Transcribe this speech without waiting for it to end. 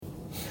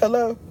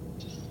Hello?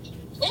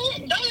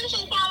 Don't answer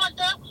the phone like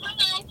that.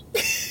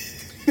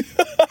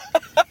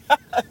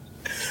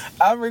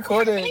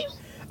 Hello.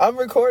 I'm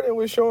recording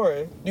with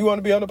Shorin. You want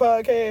to be on the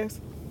podcast?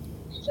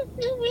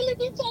 You really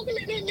be talking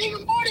to that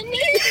nigga more than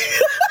me.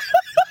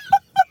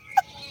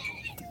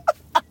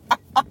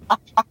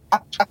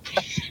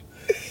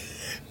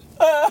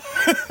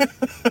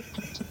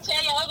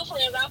 Tell your other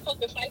friends I'll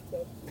fucking fight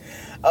them.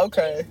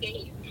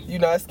 Okay. You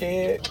not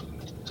scared?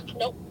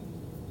 Nope.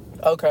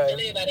 Okay.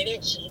 Everybody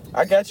that shit.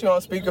 I got you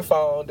on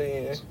speakerphone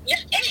then. Yeah,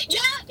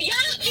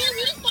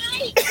 we'll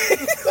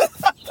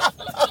fight.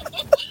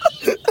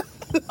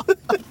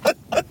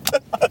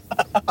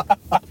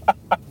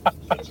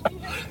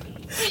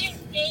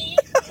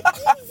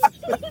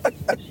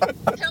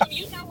 Tell me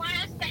you know why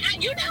I stay.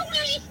 You know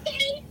why I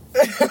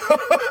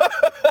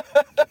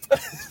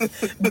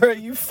stay. Bro,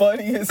 you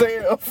funny as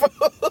hell.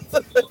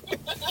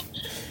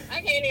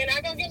 I can't even.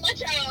 I go get my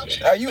child.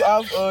 Are you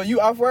off? You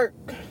off work?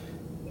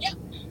 Yep.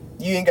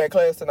 You ain't got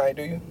class tonight,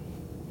 do you?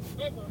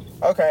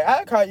 Mm-hmm. Okay,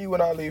 I'll call you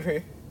when I leave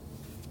here.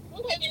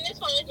 Okay, then it's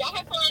fine. Y'all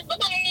have fun.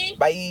 Bye-bye.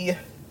 Bye.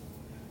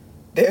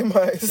 That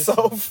might is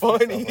so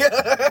funny.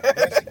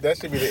 That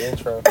should be the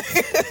intro.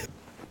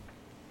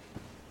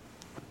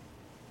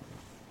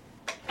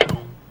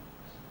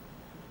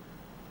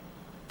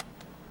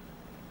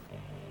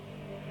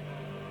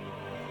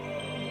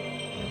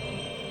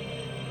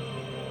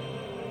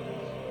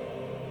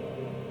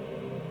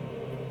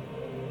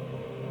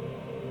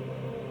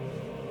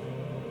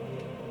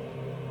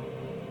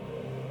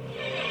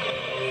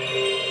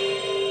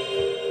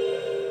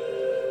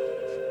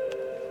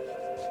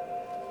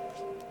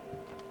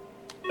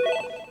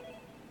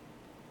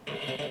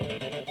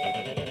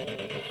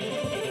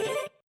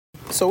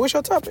 So what's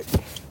your topic?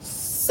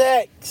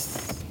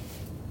 Sex.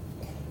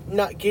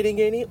 Not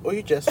getting any, or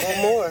you just want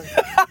more.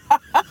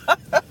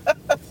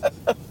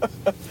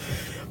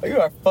 You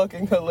are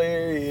fucking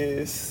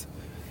hilarious.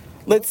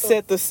 Let's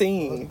set the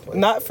scene.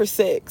 Not for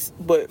sex,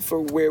 but for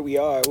where we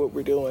are, what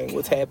we're doing,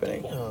 what's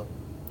happening, Yeah.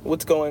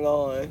 what's going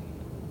on.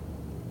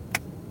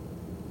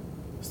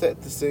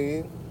 Set the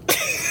scene.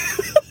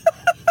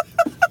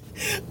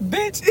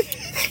 Bitch.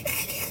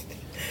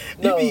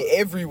 No, you be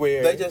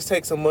everywhere. They just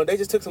take some money. They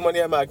just took some money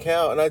out of my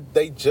account, and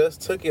they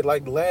just took it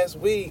like last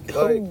week.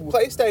 Like Who?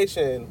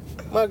 PlayStation.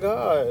 My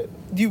God.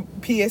 You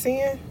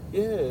PSN?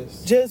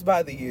 Yes. Just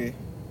by the year.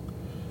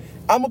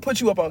 I'm gonna put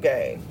you up on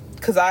game.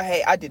 Cause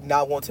I did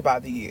not want to buy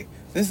the year.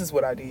 This is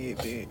what I did,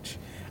 bitch.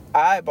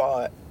 I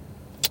bought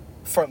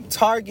from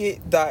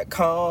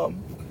Target.com.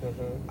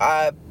 Mm-hmm.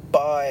 I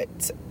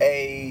bought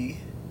a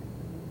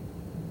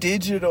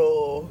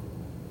digital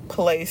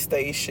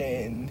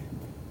PlayStation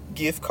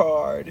gift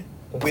card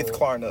with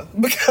Klarna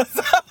because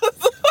I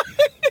was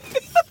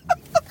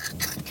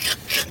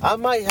I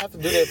might have to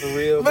do that for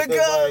real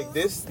because like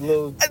this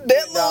little that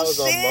little $10 a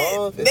shit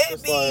month, it's that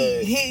just be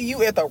like, hitting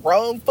you at the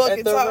wrong fucking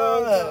at the time.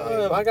 wrong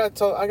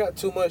time. I got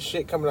too much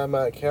shit coming out of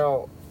my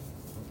account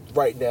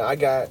right now. I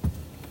got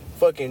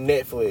fucking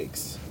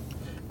Netflix.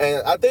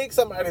 And I think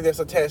somebody that's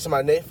attached to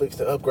my Netflix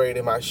to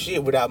upgrading my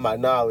shit without my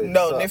knowledge.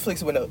 No, So-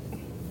 Netflix went up.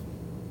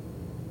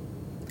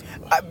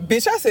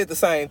 Bitch, I said the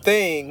same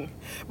thing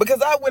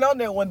because I went on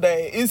there one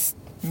day. It's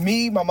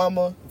me, my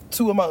mama,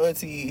 two of my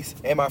aunties,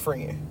 and my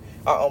friend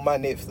are on my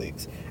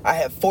Netflix. I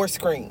have 4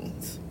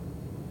 screens.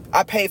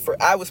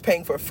 I was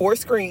paying for 4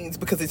 screens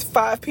because it's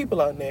 5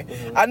 people on there.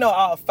 Mm-hmm. I know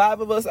all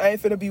 5 of us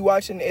ain't finna be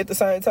watching at the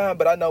same time,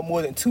 but I know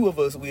more than 2 of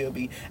us will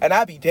be. And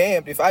I be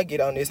damned if I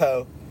get on this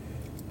hoe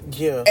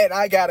Yeah. and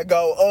I gotta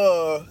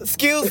go,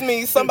 excuse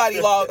me, somebody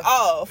logged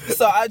off.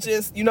 So I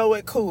just, you know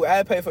what, cool,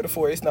 I pay for the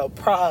 4, it's no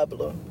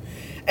problem.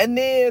 And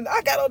then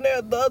I got on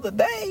there the other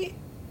day.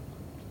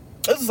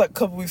 This was like a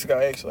couple weeks ago,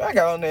 actually. I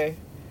got on there.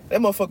 That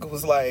motherfucker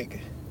was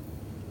like,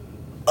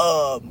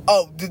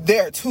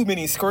 there are too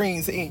many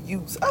screens in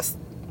use. I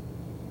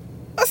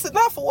said,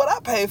 not for what I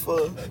pay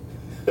for.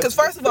 Because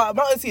first of all,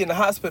 my auntie in the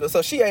hospital,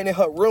 so she ain't in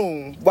her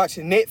room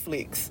watching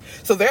Netflix.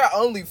 So there are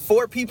only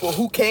 4 people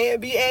who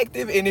can be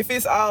active, and if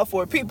it's all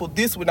 4 people,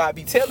 this would not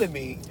be telling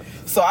me.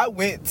 So I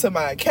went to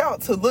my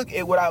account to look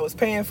at what I was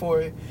paying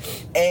for,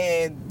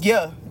 and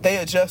yeah, they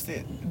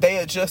adjusted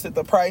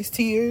the price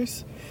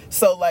tiers.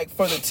 So like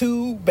for the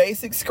 2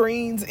 basic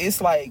screens,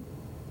 it's like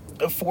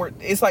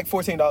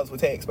 $14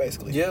 with tax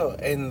basically. Yeah,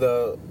 and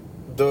the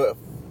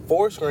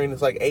 4 screen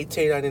is like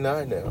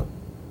 $18.99 now.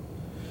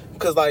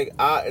 Cause like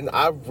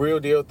I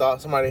real deal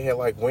thought somebody had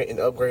like went and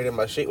upgraded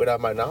my shit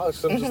without my knowledge.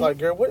 So I'm just like,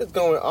 girl, what is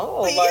going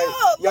on? Yeah,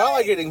 Like y'all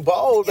are getting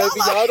bold, baby.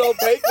 Y'all don't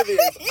pay for this.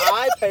 Yeah.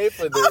 I pay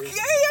for this. Okay,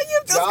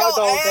 you just Y'all gonna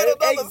don't add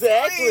pay- another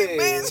exactly. screen,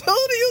 bitch.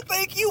 Who do you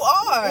think you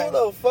are? Who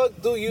the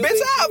fuck do you Bitch,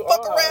 think I'll you fuck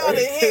are? around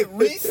and hit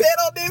reset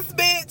on this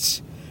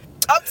bitch.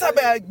 I'm talking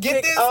about get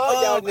Kick this. all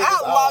y'all I'll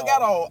niggas log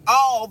out off. on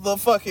all the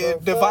fucking The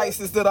fuck?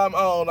 devices that I'm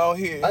on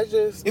here.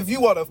 If you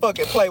want to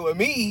fucking play with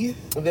me,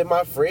 And then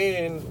my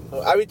friend,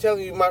 I be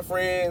telling you, my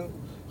friend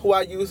who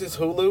I use is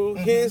Hulu.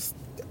 Mm-hmm. His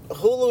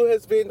Hulu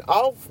has been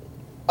off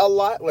a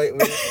lot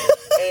lately.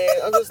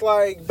 And I'm just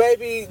like,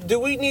 baby, do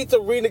we need to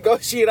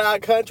renegotiate our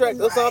contract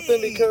or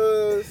something? Right.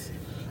 Because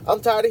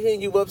I'm tired of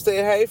hearing you up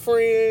saying, hey,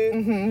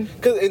 friend.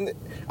 And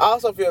I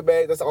also feel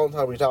bad. That's the only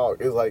time we talk.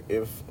 Is like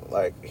if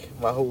like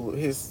my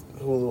his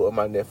Hulu or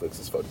my Netflix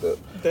is fucked up.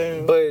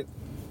 Damn. But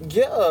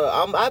yeah,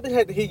 I've been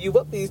had to hit you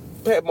up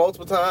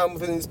multiple times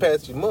within these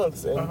past few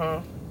months, and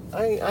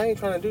I ain't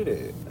trying to do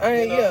that.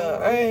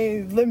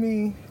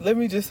 Let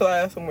me just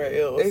slide somewhere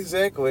else.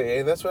 Exactly,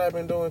 and that's what I've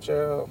been doing,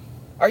 child.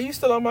 Are you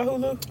still on my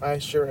Hulu? I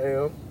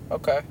sure am.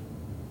 Okay.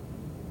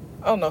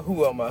 I don't know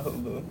who on my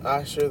Hulu.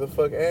 I sure the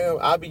fuck am.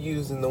 I be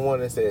using the one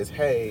that says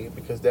 "Hey"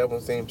 because that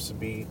one seems to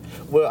be.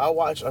 Well, I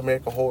watch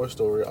American Horror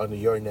Story under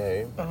your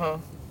name.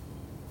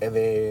 And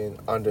then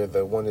under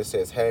the one that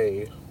says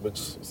 "Hey," which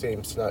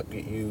seems to not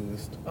get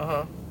used.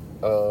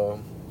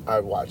 I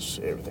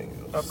watch everything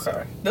else.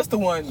 Okay. That's the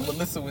one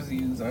Melissa was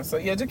using. So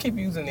yeah, just keep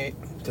using it.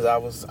 Because I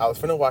was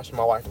finna watch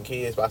My Wife and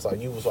Kids, but I saw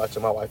you was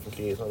watching My Wife and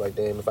Kids. I was like,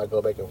 damn, if I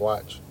go back and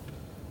watch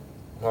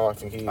My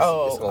Wife and Kids,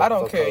 it's gonna I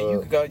don't fuck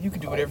care. up. You can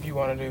do whatever you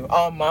want to do.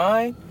 On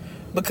mine,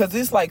 because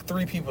it's like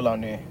 3 people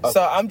on there. Okay.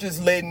 So I'm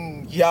just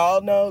letting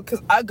y'all know,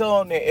 because I go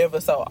on there ever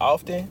so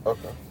often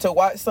to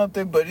watch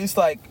something, but it's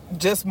like,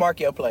 just mark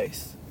your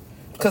place.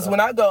 Because when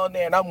I go on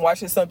there and I'm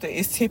watching something,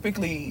 it's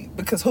typically,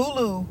 because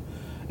Hulu,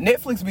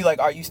 Netflix be like,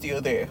 are you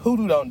still there?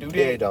 Hulu don't do that.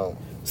 They don't.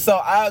 So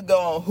I go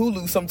on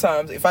Hulu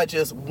sometimes if I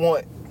just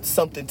want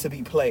something to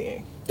be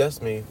playing.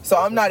 That's me. So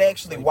I'm not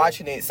actually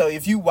watching it. So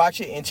if you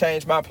watch it and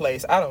change my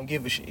place, I don't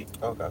give a shit.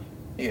 Okay.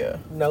 Yeah.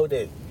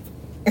 Noted.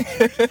 Yeah.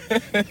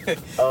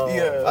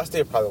 I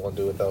still probably won't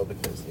do it though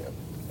because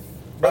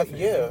But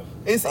yeah.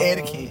 It's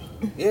etiquette.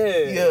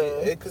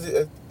 Yeah.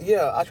 Because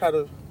I try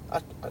to.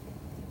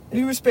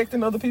 You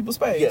respecting other people's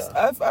space.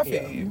 Yeah. I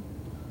feel you.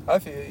 I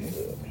feel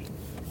you.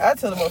 I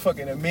tell the motherfucker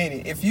in a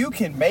minute, if you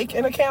can make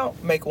an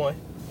account, make one.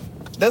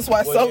 That's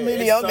why so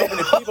many on there. So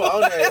many people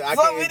on there. I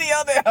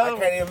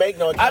can't even make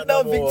no account. I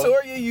know no more.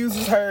 Victoria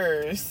uses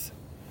hers.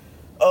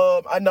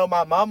 I know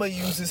my mama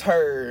uses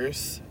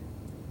hers.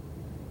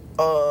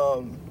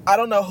 I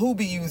don't know who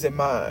be using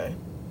mine.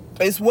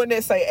 It's one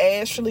that say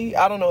Ashley.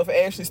 I don't know if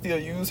Ashley still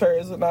use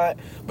hers or not.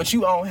 But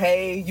you on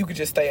Hey, you could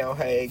just stay on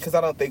Hey, because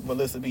I don't think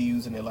Melissa be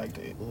using it like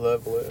that.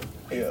 Lovely.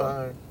 Yeah.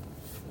 Fine.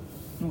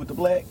 You with the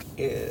black?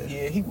 Yeah.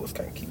 Yeah, he was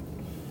kind of cute.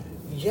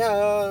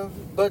 Yeah,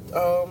 but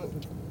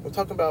we're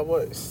talking about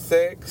what?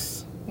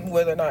 Sex?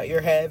 Whether or not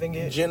you're having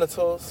it.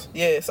 Genitals?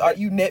 Yes. Are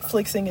you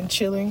Netflixing and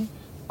chilling?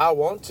 I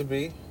want to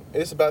be.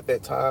 It's about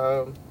that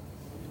time.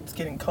 It's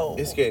getting cold.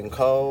 It's getting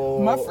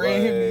cold. My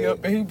friend hit me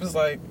up and he was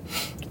like,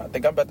 I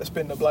think I'm about to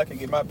spin the block and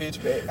get my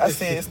bitch back. I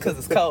said, it's because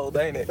it's cold,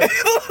 ain't it?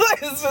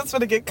 It's just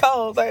gonna get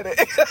cold, ain't it?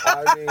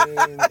 I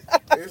mean,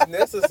 it's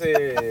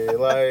necessary.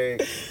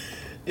 Like,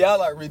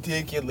 y'all are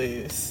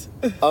ridiculous.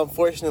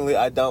 Unfortunately,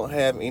 I don't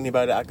have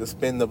anybody I could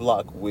spin the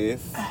block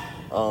with.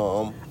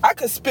 I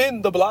could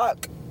spin the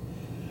block.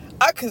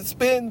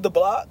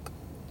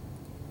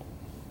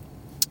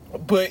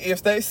 But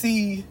if they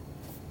see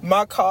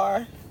my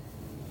car,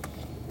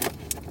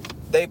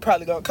 they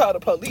probably gonna call the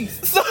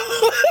police. So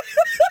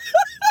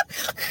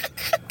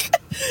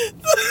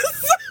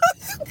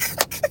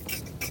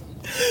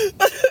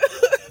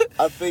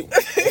I think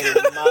in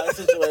my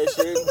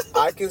situation,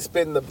 I can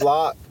spin the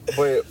block,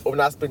 but when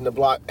I spin the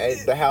block,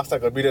 the house not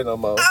gonna be there no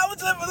more.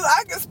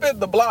 I can spin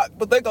the block,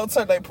 but they gonna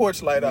turn their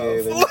porch light off.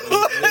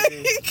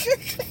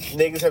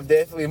 Niggas have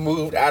definitely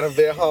moved out of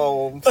their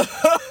homes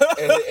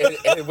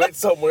and went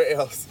somewhere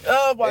else.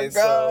 Oh my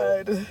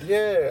God! So,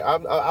 yeah,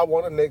 I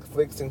want to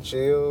Netflix and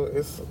chill.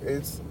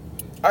 It's.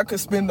 I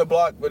could spin the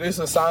block, but it's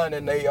a sign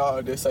in their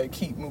yard that say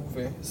keep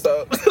moving.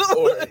 So,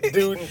 or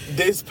dude,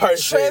 this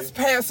person,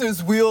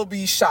 trespassers will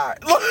be shot.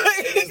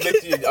 It's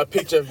literally a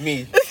picture of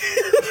me.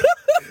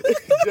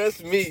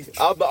 Just me.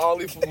 I'm the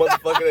only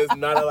motherfucker that's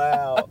not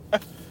allowed.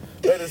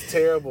 That is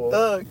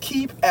terrible.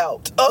 Keep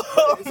out.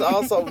 It's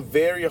also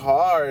very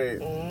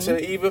hard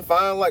to even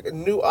find like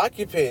new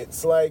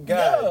occupants. Like,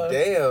 god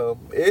damn,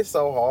 it's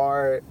so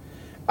hard.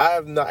 I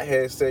have not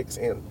had sex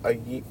in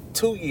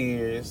 2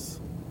 years.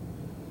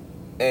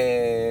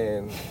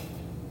 And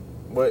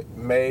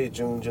May,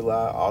 June,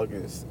 July,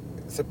 August,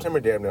 September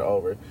damn near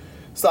over.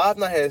 So I've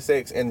not had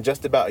sex in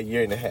just about a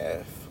year and a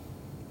half.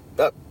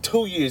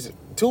 2 years.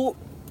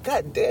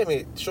 God damn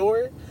it,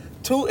 sure.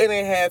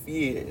 2.5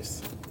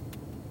 years.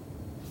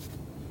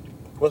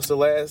 Was the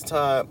last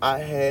time I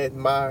had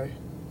my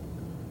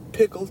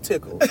pickle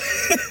tickle.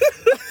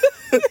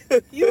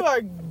 You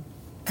are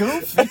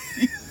goofy.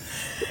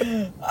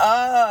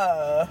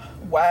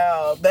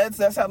 Wow.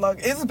 That's how long.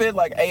 It's been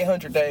like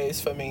 800 days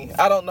for me.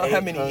 I don't know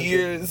how many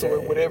years or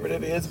whatever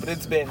it is, but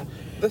it's been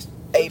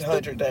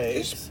 800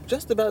 days. It's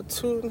just about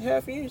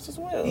 2.5 years as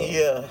well.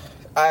 Yeah.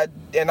 I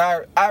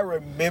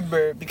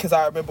remember, because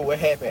I remember what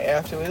happened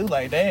after. It was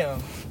like,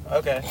 damn.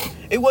 Okay.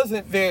 It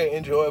wasn't very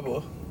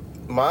enjoyable.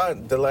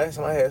 The last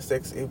time I had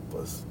sex, it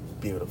was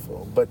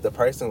beautiful, but the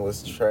person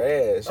was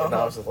trash, and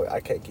I was just like, I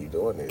can't keep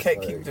doing this.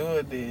 Keep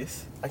doing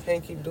this. I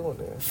can't keep doing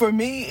this. For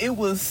me, it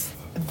was,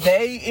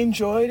 they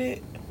enjoyed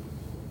it,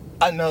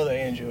 I know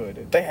they enjoyed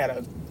it. They had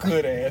a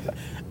good ass.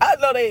 I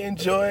know they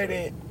enjoyed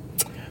it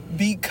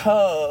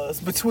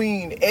because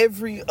between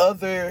every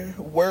other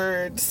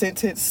word,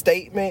 sentence,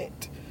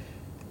 statement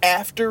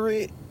after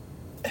it,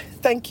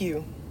 thank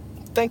you.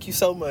 Thank you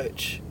so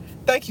much.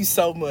 Thank you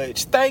so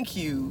much. Thank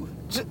you.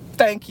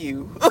 Thank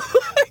you.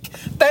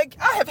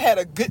 I have had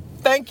a good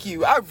thank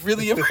you. I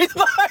really am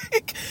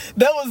like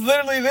that was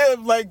literally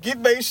them like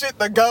getting their shit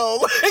to go.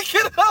 Like,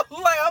 you know,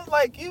 I'm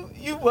like you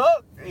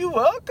welcome.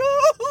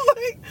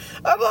 Like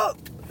I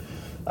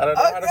don't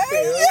know how to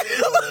feel.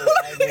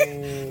 I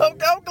mean, I'm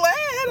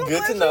glad.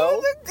 Good to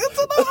know. Good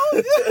to know.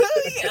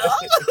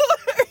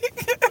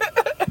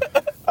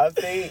 I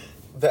think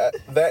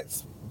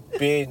that's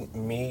been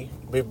me.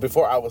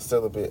 Before I was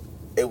celibate,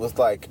 it was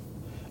like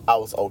I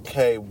was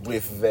okay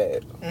with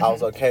that. I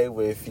was okay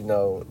with, you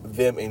know,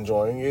 them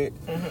enjoying it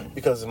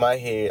because in my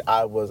head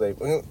I was a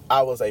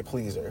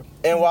pleaser.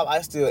 And while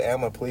I still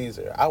am a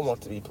pleaser, I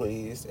want to be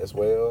pleased as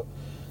well.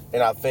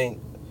 And I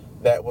think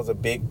that was a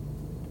big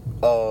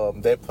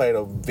that played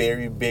a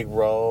very big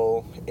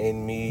role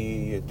in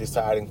me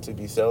deciding to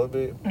be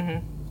celibate.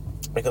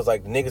 Because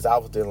like the niggas I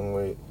was dealing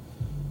with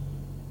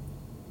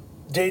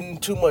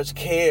didn't too much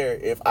care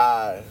if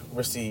I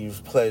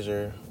received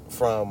pleasure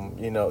from,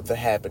 you know, the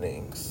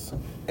happenings.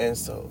 And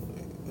so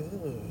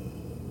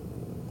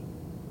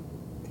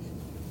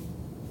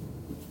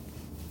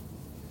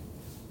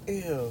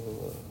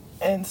ew.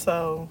 And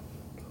so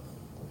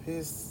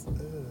He's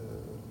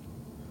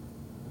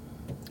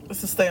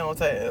let's just stay on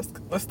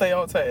task. Let's stay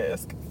on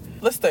task.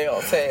 Let's stay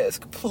on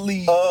task,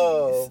 please.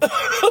 Ooh.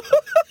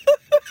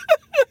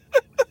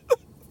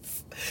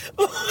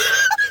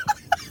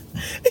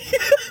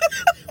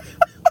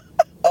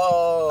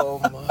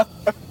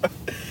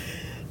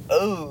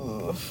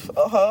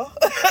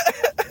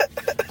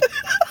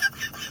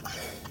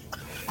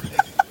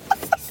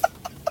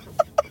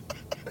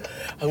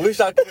 I wish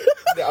I could.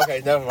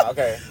 Okay, never mind.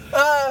 Okay.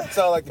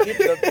 So, like,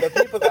 the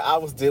people that I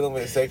was dealing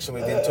with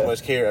sexually didn't too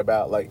much care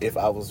about, like, if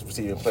I was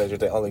receiving pleasure.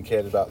 They only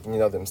cared about, you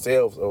know,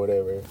 themselves or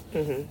whatever.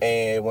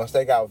 And once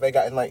they got,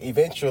 and, like,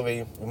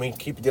 eventually, when we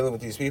keep dealing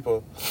with these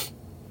people,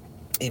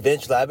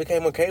 eventually I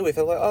became okay with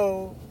it. Like,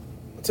 oh,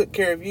 I took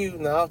care of you,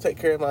 now I'll take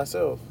care of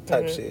myself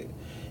type shit.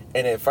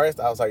 And at first,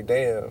 I was like,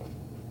 damn,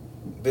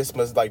 this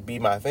must, like, be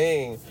my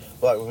thing.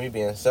 But, like, with me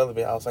being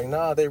celibate, I was like,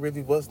 nah, that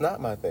really was not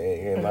my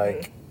thing. And,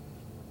 like,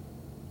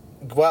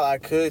 while I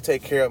could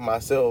take care of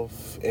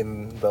myself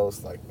in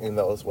those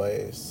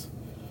ways,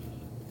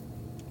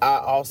 I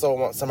also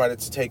want somebody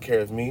to take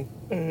care of me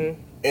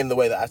in the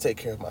way that I take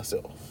care of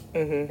myself.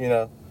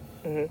 You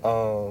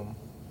know?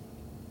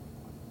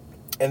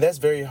 And that's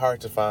very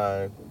hard to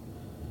find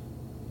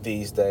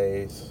these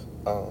days.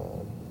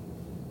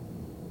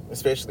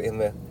 Especially in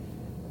the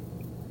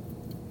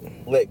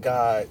let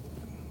God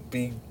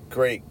be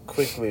great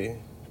quickly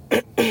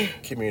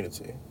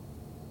community.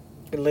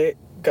 Let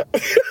go.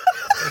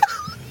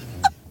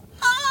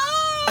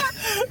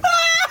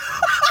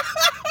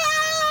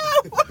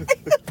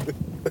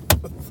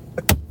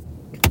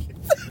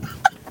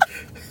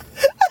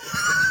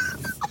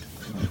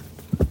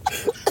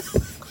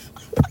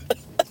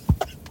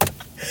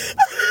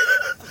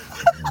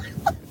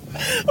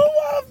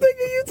 I'm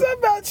thinking you talking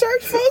about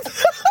church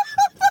folks.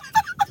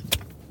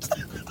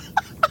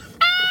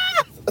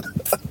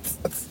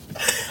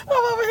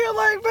 I'm over here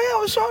like, man,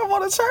 I'm sure I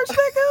want a church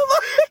nigga.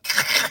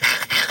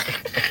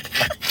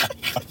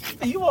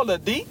 Like, you want a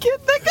deacon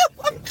nigga?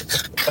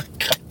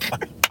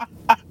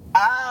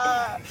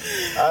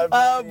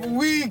 I'm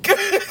weak.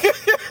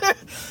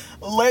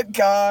 Let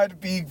God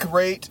be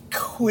great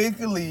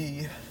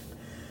quickly.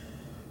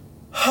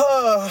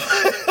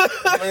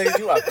 Man,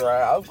 you are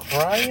crying. I'm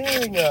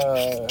crying.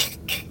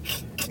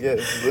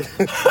 Yes.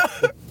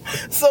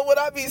 So when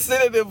I be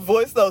sending them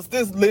voice notes,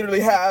 this is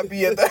literally how I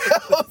be at the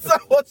house. I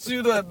want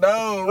you to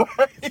know,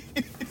 right?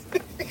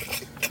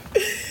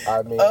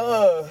 I mean,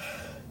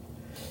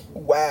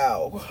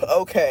 wow.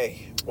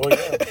 Okay. well,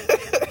 yeah.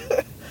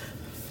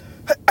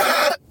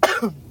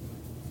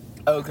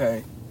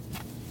 Okay.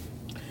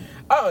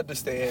 I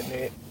understand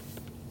it.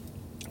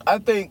 I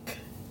think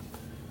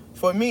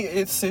for me,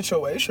 it's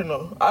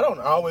situational. I don't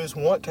always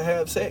want to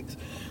have sex.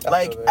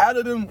 Like, out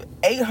of them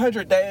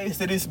 800 days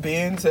that it's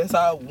been since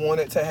I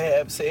wanted to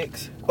have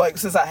sex, like,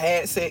 since I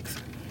had sex,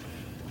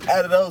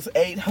 out of those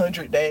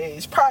 800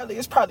 days,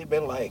 it's probably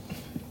been, like,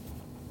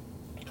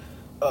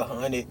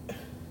 100.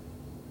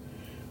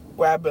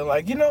 Where I've been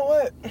like, you know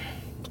what?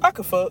 I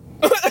could fuck.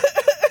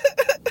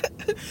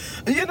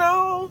 You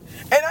know?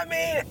 And, I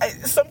mean,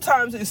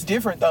 sometimes it's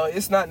different, though.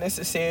 It's not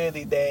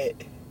necessarily that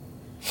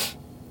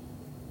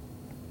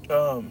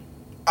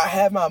I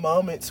have my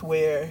moments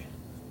where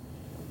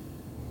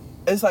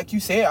it's like you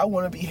said, I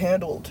want to be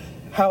handled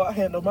how I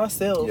handle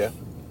myself. Yeah.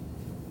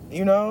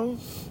 You know?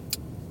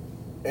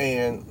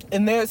 And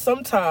there's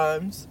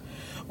sometimes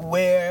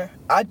where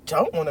I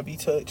don't want to be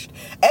touched.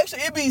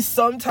 Actually, it be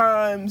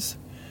sometimes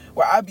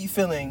where I be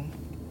feeling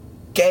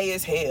gay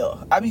as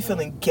hell. I be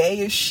feeling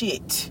gay as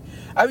shit.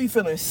 I be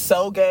feeling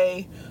so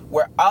gay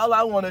where all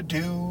I want to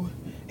do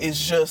is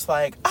just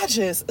like,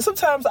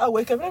 sometimes I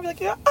wake up and I be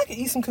like, yeah, I can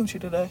eat some coochie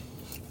today.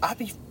 I've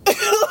had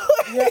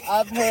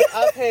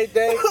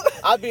days.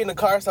 I be in the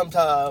car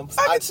sometimes.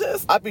 I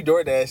be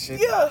DoorDashing.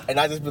 Yeah. And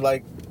I just be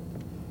like,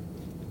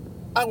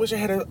 I wish I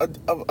had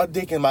a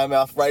dick in my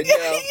mouth right now.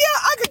 Yeah,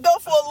 I could go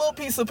for a little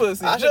piece of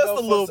pussy. Just a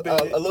little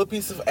bit. A little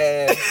piece of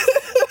ass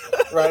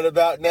right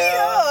about now.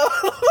 Yeah.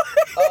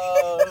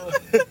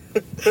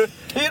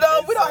 You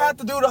know, we don't have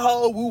to do the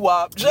whole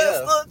woo-wop.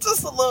 Just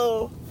a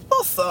little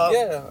something.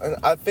 Yeah, and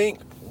I think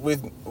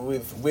with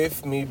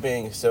me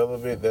being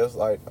celibate, there's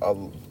like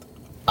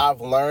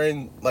I've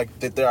learned like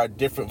that there are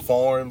different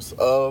forms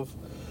of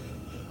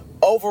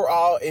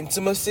overall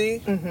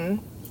intimacy. Mm-hmm.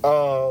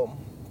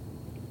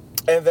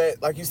 And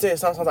that, like you said,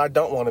 sometimes I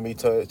don't want to be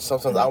touched.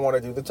 Sometimes I want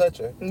to do the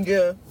touching.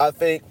 Yeah. I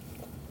think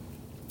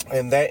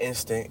in that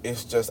instant,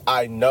 it's just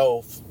I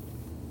know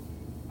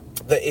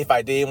that if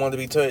I did want to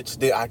be touched,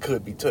 then I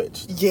could be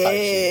touched.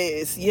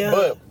 Yes, yeah.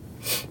 But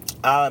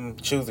I'm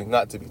choosing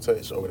not to be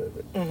touched or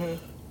whatever. Mm-hmm.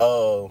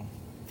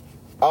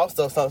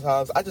 Also,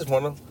 sometimes I just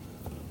want to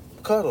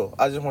cuddle.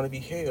 I just want to be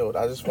held.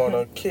 I just want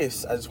to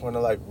kiss. I just want to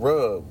like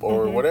rub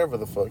or whatever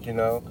the fuck, you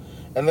know.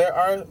 And there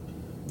are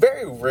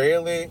very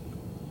rarely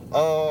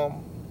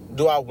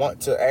do I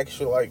want to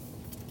actually like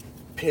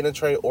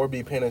penetrate or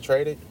be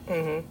penetrated.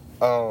 Because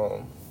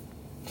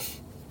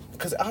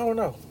I don't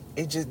know.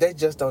 They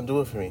just don't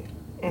do it for me.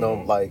 You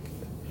know, like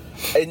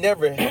it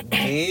never did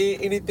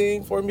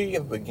anything for me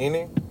in the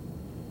beginning,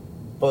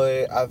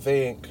 but I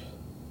think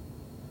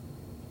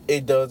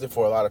it does it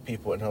for a lot of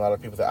people and a lot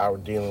of people that I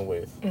was dealing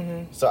with.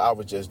 So I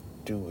would just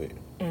do it.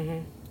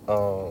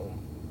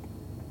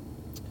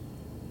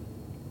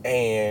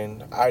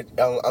 And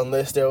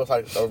unless there was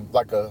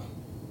like a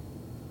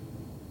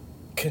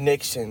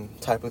connection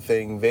type of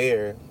thing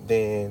there,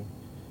 then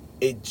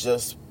it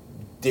just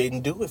didn't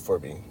do it for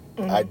me.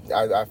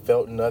 I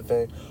felt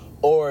nothing,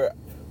 or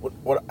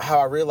how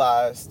I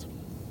realized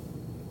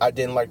I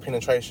didn't like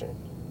penetration,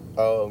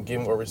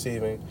 giving or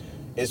receiving,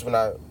 is when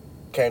I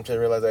came to the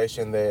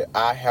realization that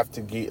I have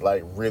to get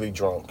like really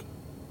drunk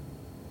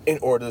in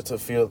order to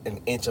feel an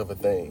inch of a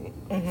thing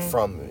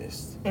from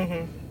this.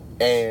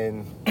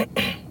 And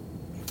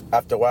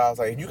after a while, I was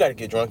like, if you got to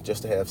get drunk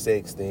just to have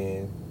sex,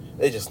 then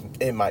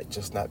it might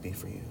just not be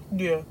for you.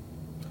 Yeah.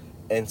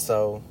 And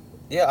so,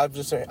 yeah, I've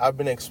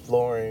been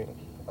exploring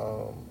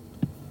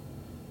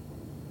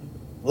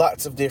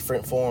lots of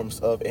different forms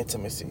of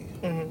intimacy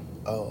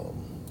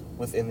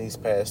within these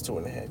past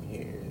 2.5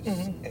 years,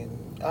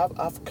 and I've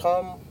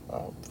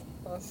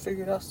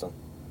figured out some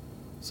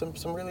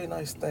really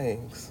nice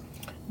things.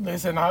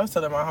 Listen, I was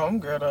telling my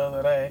homegirl the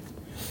other day,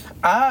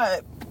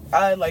 I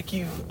like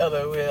you,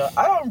 LOL,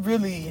 I don't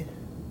really,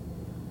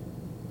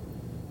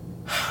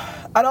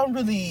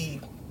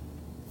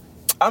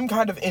 I'm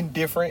kind of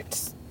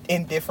indifferent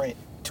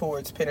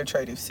towards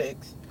penetrative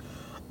sex.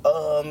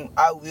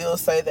 I will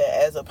say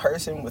that as a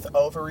person with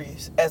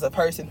ovaries, as a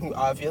person who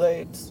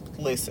ovulates,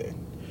 listen,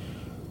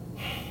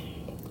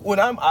 when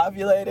I'm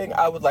ovulating,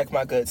 I would like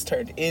my guts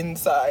turned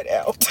inside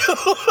out.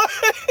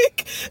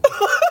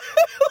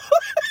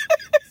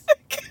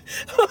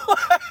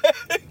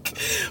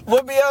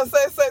 When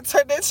Beyonce said,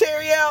 turn that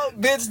cherry out,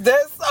 bitch,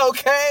 that's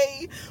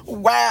okay.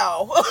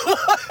 Wow.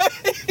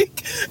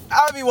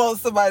 I be wanting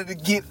somebody to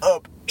get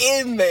up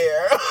in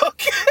there,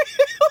 okay?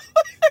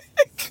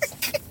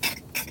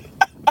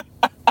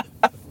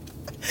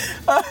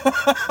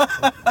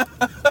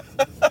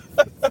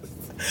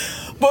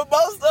 But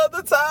most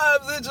other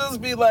times, it just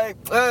be like,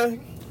 I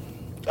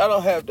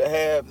don't have to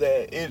have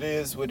that. It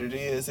is what it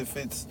is. If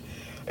it's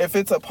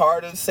a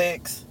part of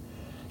sex,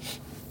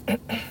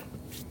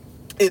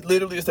 it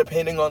literally is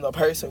depending on the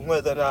person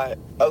whether or not,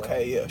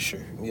 okay, yeah,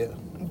 sure. Yeah.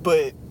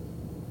 But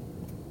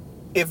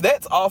if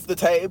that's off the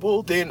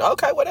table, then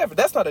okay, whatever.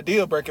 That's not a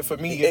deal breaker for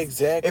me.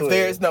 Exactly. If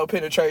there's no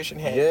penetration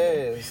happening.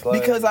 Yes.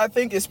 Because I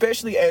think,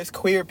 especially as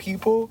queer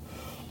people,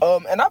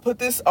 and I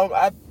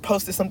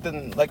posted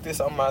something like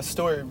this on my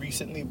story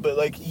recently, but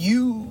like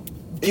you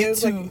get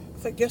to,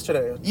 like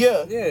yesterday.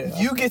 Yeah.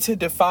 You get to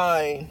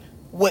define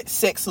what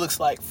sex looks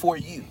like for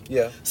you.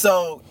 Yeah.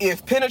 So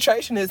if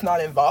penetration is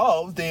not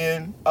involved,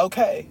 then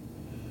okay,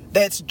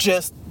 that's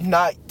just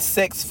not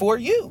sex for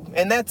you,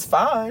 and that's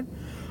fine.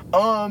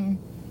 I'm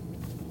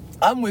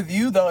with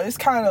you though. It's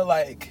kind of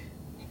like,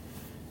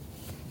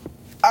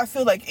 I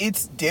feel like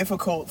it's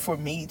difficult for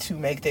me to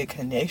make that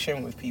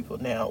connection with people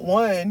now.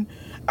 One,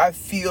 I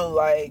feel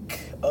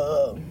like,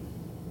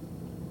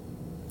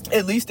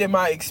 at least in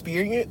my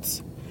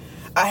experience,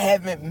 I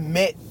haven't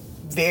met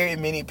very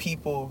many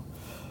people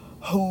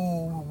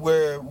who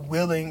were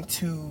willing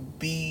to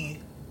be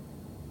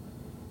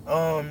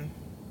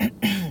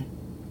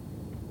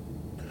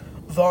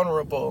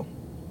vulnerable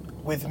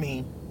with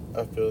me.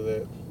 I feel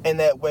that. In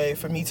that way,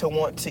 for me to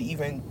want to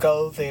even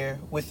go there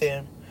with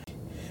them.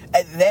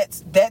 And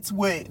that's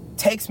what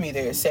takes me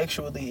there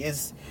sexually,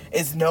 is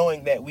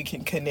knowing that we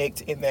can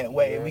connect in that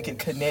way. Yes. We can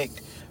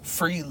connect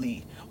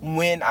freely.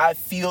 When I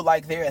feel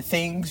like there are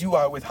things you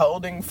are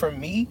withholding from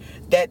me,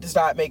 that does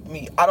not make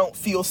me, I don't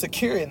feel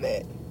secure in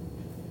that.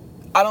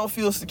 I don't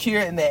feel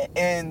secure in that.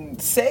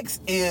 And sex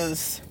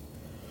is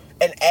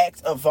an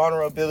act of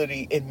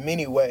vulnerability in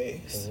many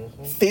ways.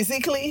 Mm-hmm.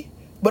 Physically,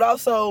 but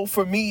also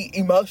for me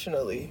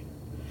emotionally.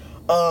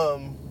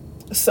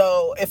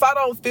 So if I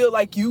don't feel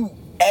like you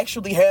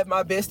actually have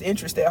my best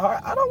interest at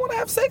heart, I don't want to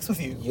have sex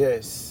with you.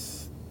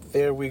 Yes,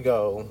 there we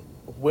go.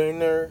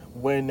 Winner,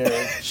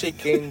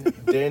 chicken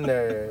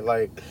dinner.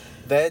 Like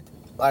that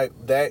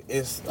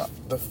is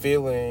the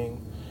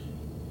feeling.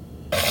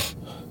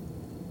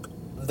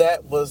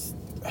 That was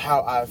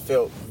how I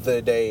felt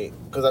the day,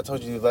 because I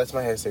told you the last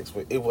time I had sex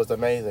with, it was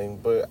amazing,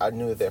 but I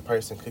knew that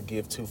person could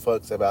give two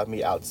fucks about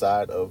me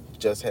outside of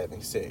just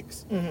having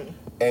sex. Mm-hmm.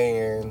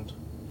 And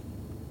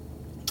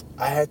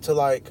I had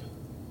to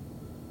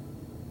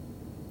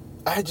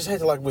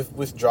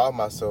withdraw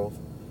myself,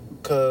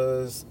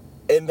 because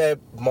in that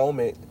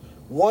moment,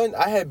 one,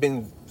 I had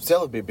been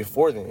celibate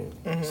before then,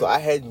 Mm-hmm. so I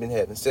hadn't been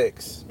having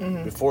sex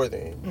Mm-hmm. before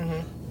then.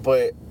 Mm-hmm.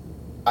 But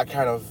I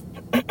kind of,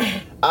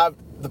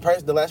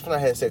 the last one I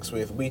had sex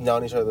with, we'd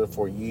known each other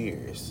for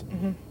years.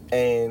 Mm-hmm.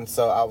 And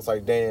so I was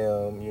like,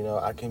 damn,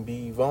 I can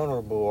be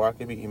vulnerable, or I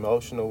can be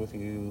emotional with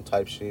you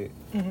type shit.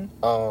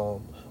 Mm-hmm.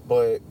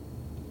 But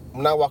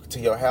when I walk into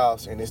your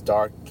house and it's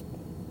dark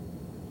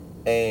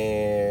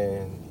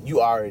and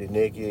you already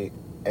naked,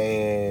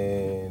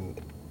 and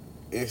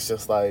it's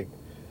just like,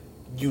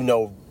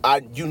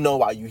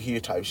 why you here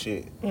type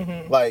shit.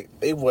 Mm-hmm. Like,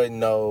 it wasn't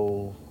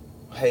no,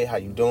 hey, how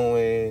you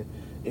doing?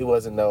 It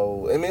wasn't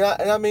no, not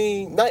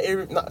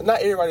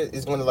everybody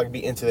is going to like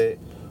be into that.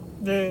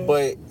 Yeah.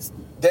 But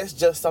that's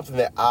just something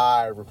that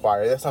I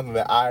require. That's something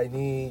that I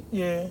need.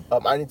 Yeah.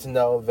 I need to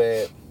know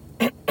that,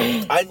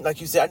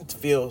 like you said, I need to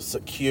feel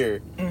secure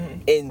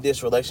Mm-hmm. in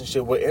this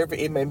relationship, wherever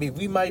it may be.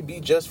 We might be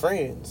just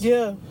friends.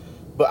 Yeah.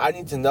 But I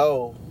need to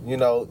know,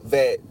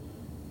 that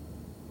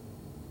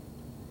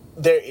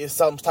there is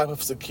some type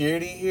of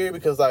security here,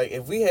 because, like,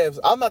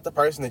 I'm not the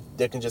person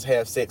that can just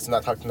have sex and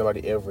not talk to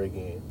nobody ever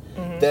again.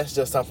 Mm-hmm. That's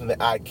just something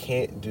that I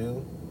can't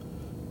do.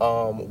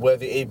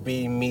 Whether it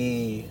be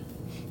me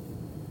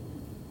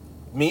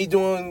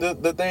doing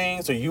the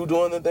things, or you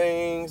doing the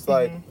things,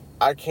 like, Mm-hmm.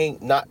 I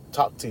can't not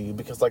talk to you,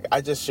 because, like,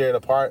 I just shared a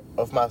part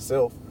of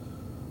myself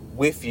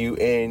with you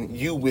and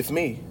you with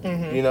me.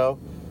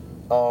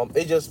 Mm-hmm.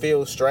 It just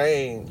feels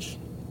strange.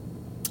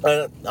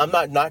 I'm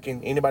not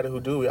knocking anybody who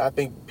do it. I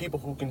think people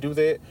who can do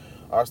that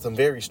are some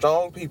very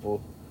strong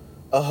people.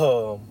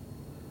 But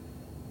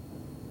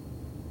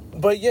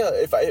yeah,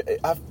 if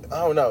I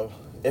don't know,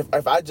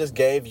 if I just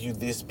gave you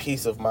this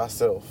piece of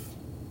myself,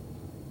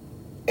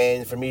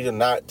 and for me to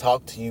not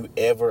talk to you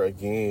ever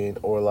again,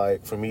 or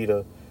like for me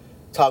to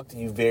talk to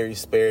you very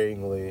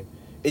sparingly,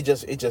 it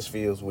just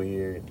feels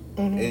weird.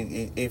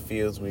 Mm-hmm. It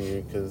feels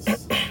weird, because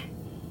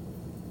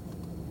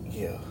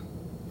yeah.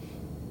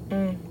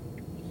 Mm.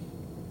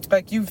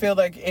 Like, you feel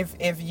like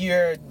if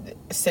you're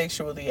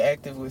sexually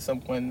active with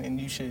someone, then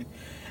you should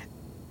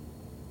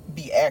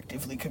be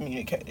actively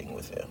communicating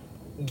with them.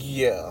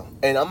 Yeah,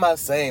 and I'm not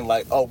saying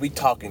like, oh, we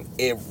talking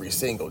every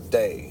single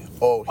day.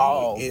 Oh,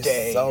 All he is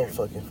day. so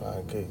fucking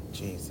fine. Good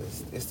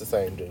Jesus, it's the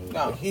same dude.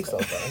 No. But he's so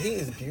fine. He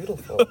is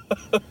beautiful,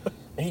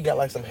 and he got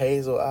like some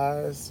hazel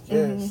eyes.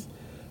 Yes.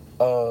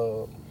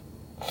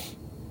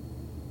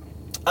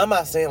 I'm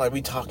not saying like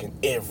we talking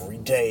every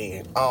day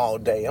and all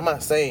day. I'm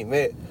not saying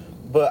that,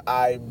 but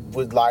I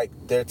would like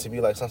there to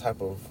be like some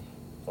type of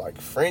like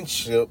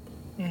friendship,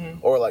 Mm-hmm.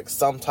 or like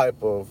some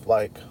type of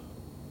like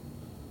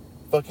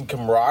fucking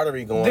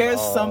camaraderie going on.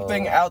 There's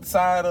something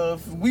outside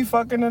of we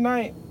fucking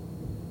tonight.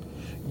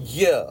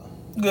 Yeah.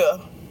 Yeah.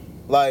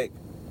 Like,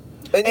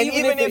 and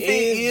even if it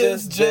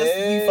is just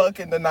we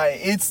fucking tonight,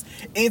 it's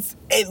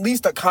at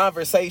least a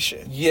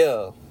conversation.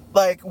 Yeah.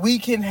 Like, we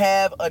can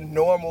have a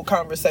normal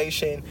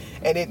conversation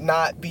and it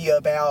not be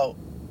about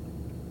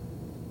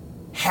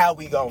how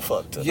we gonna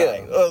fuck tonight.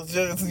 Yeah. Or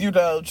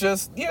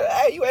just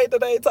hey, you ate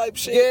today type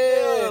shit.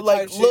 Yeah,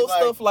 like type little shit,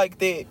 stuff like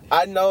that.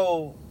 I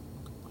know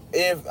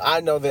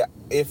that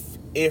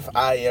if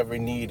I ever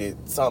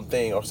needed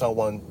something or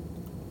someone,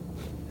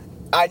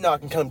 I know I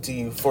can come to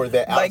you for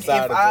that. Like,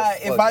 outside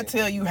if I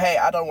tell you, hey,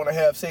 I don't want to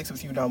have sex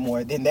with you no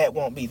more, then that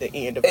won't be the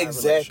end of our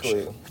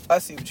relationship. I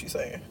see what you're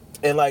saying.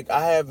 And like,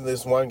 I have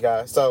this one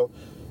guy, so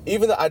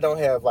even though I don't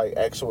have like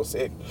actual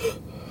sex,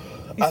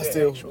 I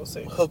still actual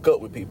sex. hook up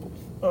with people.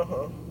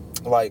 Uh-huh.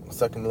 Like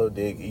sucking a little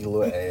dick, eat a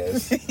little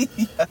ass.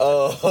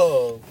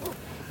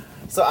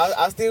 So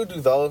I still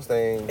do those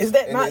things. Is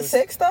that And not it's-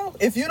 sex though?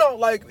 If you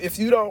don't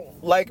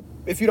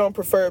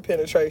prefer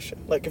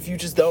penetration, like if you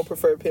just don't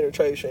prefer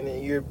penetration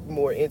and you're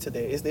more into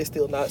that, is that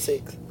still not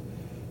sex?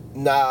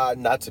 Nah,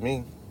 not to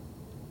me.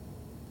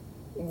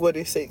 What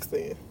is sex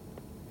then?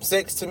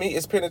 Sex to me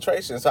is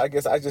penetration, so I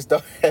guess I just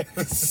don't have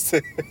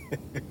sex.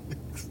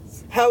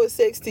 How is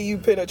sex to you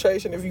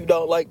penetration if you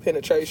don't like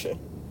penetration?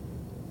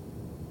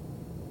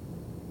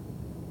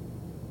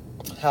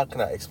 How can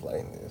I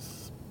explain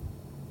this?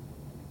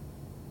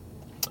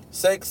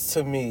 Sex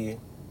to me,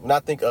 when I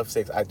think of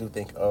sex, I do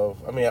think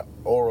of,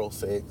 oral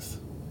sex.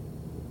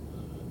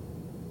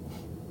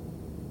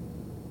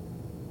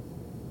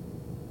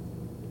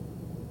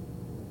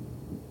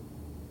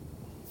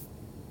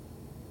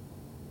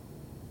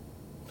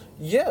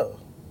 Yeah.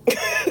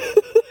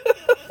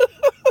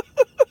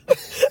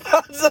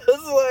 I'm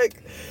just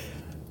like,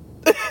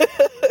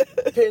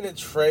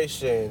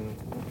 Penetration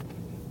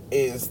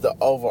is the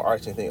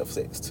overarching thing of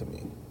sex to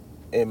me,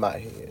 in my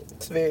head.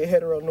 it's very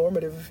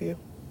heteronormative of you.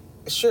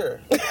 Sure.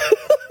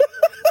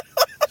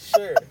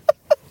 Sure.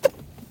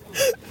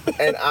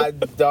 And I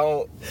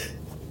don't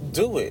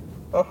do it.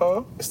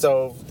 Uh-huh.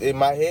 So in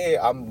my head,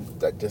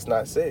 that's just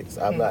not sex.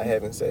 I'm not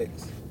having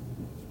sex.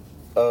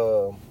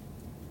 Look,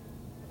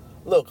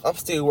 I'm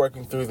still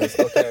working through this,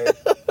 okay?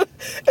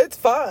 It's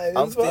fine.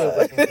 I'm It's still fine.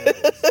 working through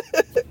this.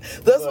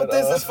 That's what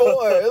this is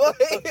for.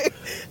 Like,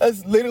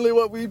 that's literally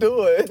what we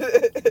doing.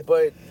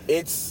 But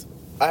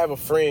I have a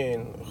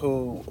friend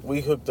who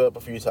we hooked up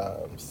a few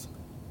times.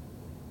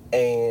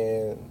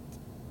 And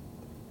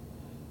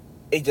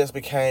it just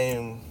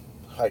became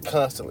like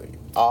constantly.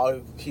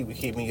 He would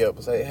hit me up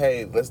and say,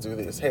 hey, let's do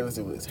this. Hey, let's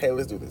do this. Hey,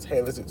 let's do this.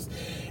 Hey, let's do this.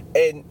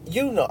 And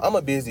I'm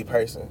a busy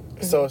person.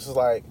 Mm-hmm. So it's just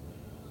like,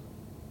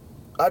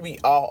 I be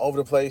all over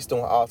the place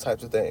doing all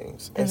types of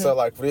things. And so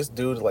like for this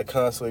dude to like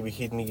constantly be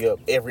hitting me up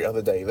every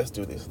other day, let's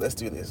do this, let's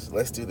do this,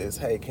 let's do this.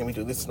 Hey, can we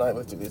do this tonight?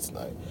 Let's do this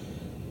tonight.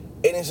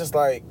 And it's just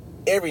like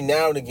every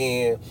now and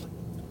again,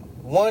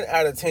 1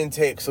 out of 10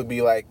 texts would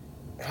be like,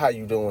 how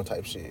you doing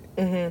type shit.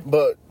 Mm-hmm.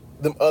 But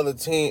them other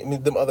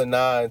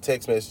 9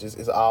 text messages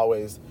is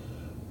always,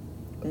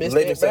 let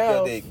me suck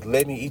your dick,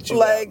 let me eat you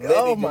like, out.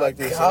 Let me my do like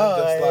this. God,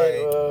 And I'm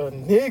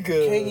just like,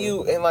 nigga. can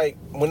you, and like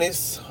when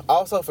it's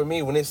also for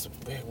me when it's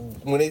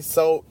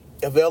so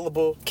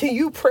available, can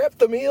you prep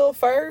the meal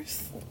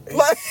first?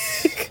 Like,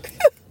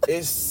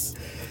 it's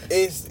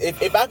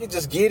if I could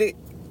just get it,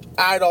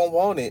 I don't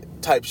want it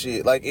type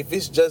shit. Like if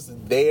it's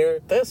just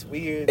there, that's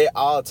weird at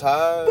all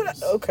times.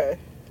 But okay,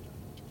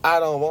 I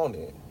don't want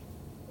it.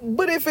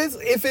 But if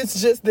it's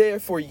just there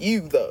for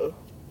you though,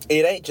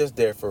 it ain't just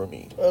there for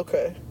me.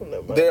 Okay,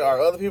 never mind. There are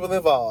other people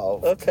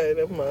involved. Okay,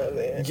 never mind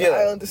then. Yeah,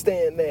 I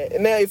understand that.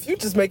 And now, if you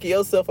just making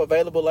yourself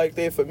available like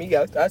that for me,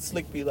 I'd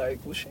slick be like,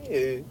 well,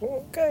 shit,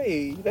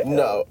 okay. Damn.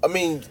 No, I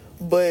mean,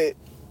 but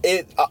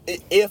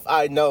if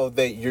I know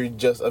that you're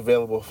just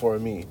available for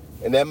me,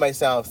 and that might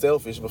sound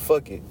selfish, but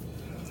fuck it.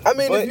 I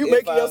mean, if you're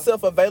making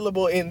yourself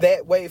available in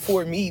that way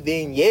for me,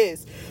 then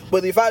yes.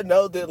 But if I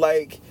know that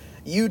like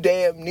you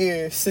damn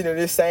near sending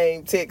the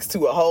same text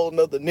to a whole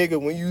nother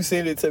nigga when you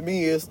send it to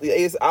me,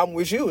 it's I'm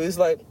with you. It's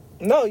like,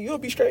 no, you'll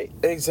be straight.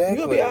 Exactly.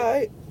 You'll be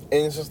alright.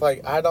 And it's just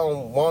like, I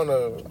don't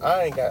wanna,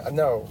 I ain't got,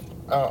 no,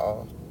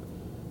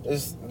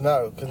 It's,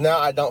 no, because now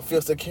I don't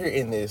feel secure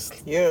in this.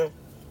 Yeah.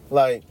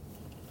 Like,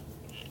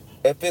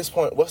 at this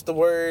point, what's the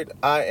word?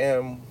 I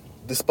am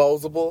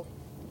disposable.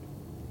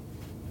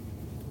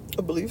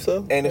 I believe so.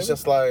 And maybe. It's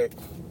just like,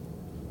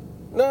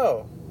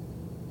 no.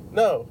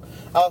 I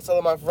was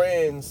telling my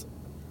friends,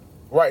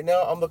 right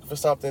now I'm looking for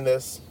something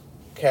that's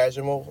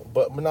casual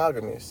but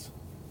monogamous.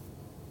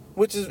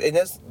 Which is, and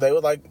they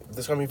were like, this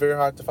is going to be very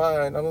hard to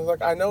find. I was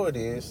like, I know it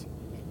is.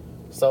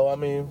 So, I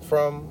mean,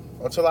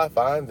 until I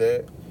find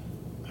that,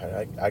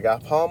 I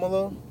got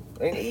Pamela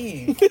and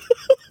Eve.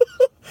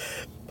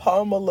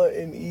 Pamela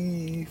and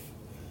Eve.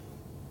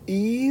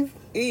 Eve.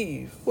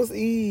 What's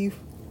Eve?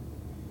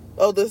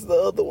 Oh, this is the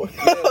other one.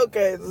 Yeah.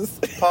 Okay.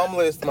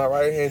 Pamela is my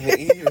right hand and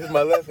Eve is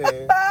my left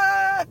hand.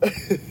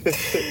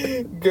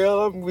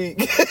 Girl, I'm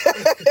weak.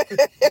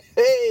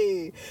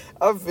 Hey,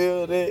 I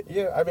feel that.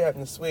 Yeah, I be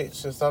having to switch.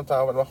 So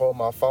sometimes when I hold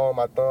my phone,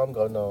 my thumb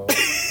go numb.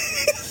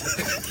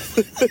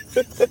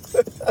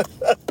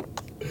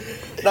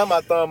 Not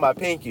my thumb, my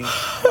pinky.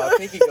 My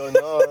pinky go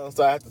numb,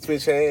 so I have to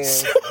switch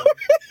hands.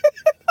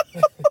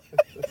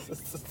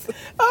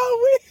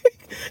 Oh,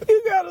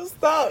 you gotta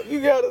stop. You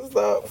gotta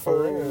stop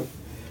for real.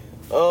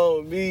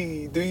 Oh,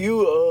 me. Do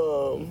you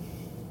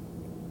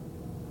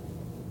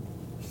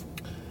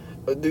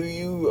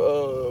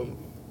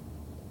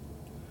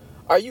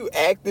are you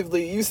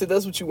actively, you said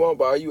that's what you want,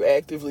 but are you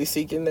actively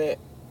seeking that?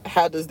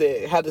 How does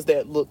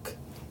that look?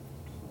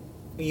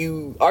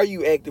 Are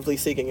you actively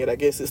seeking it? I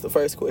guess is the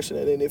first question,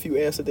 and then if you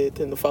answered it,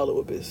 then the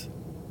follow-up is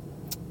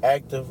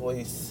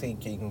actively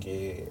seeking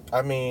it.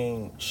 I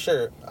mean,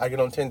 sure, I get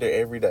on Tinder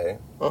every day.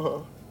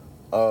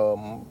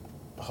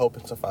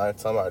 Hoping to find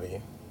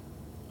somebody.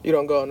 You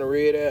don't go on the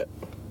Red app?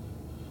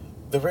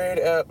 The Red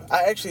app,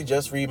 I actually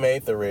just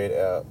remade the Red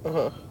app.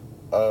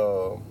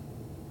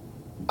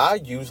 I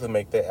usually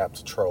make that app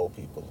to troll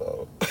people,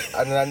 though.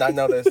 I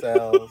know that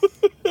sounds...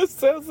 It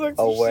sounds like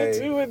some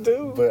shit you would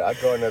do. But I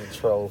go in there to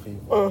troll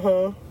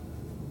people.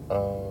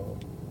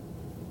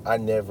 I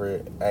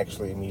never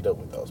actually meet up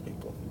with those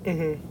people.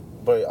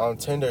 But on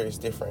Tinder, it's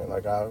different.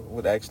 Like, I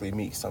would actually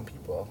meet some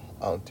people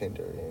on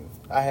Tinder. And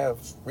I have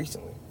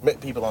recently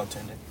met people on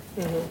Tinder.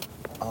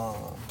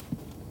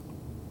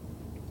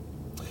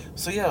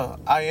 So, yeah,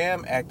 I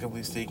am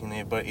actively seeking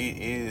it, but it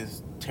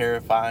is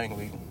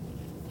terrifyingly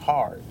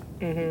hard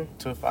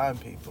to find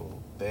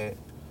people that,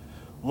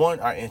 1,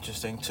 are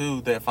interesting,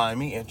 2, that find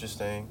me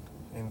interesting,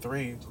 and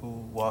 3, who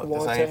want the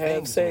same to thing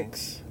have as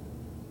sex me.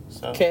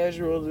 So,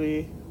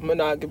 casually,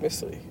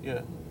 monogamously.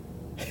 Yeah.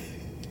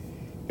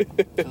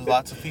 There's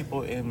lots of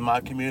people in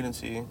my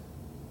community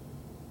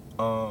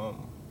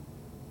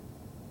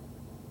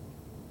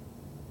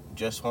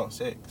just want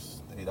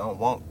sex. They don't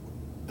want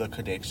the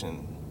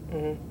connection.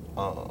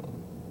 Mm-hmm.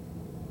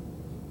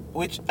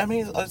 Which, I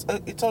mean,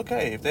 it's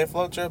okay. If they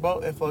float your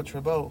boat, they float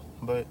your boat.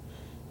 But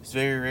it's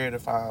very rare to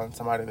find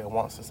somebody that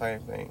wants the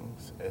same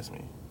things as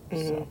me.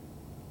 Mm-hmm. So,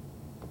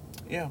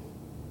 yeah.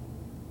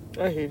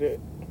 I hear that.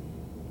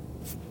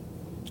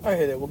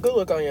 Well, good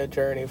luck on your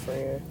journey,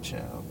 friend.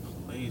 Child,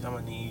 please, I'm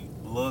gonna need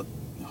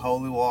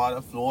holy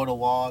water, Florida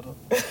water.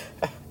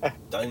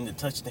 I need to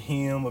touch the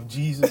hem of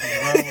Jesus.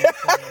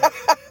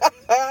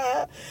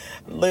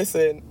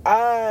 Listen, I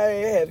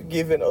have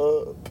given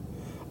up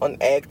on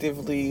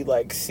actively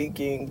like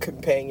seeking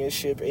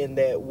companionship in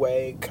that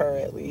way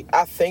currently.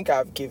 I think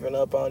I've given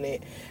up on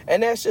it.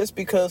 And that's just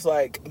because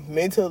like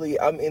mentally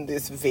I'm in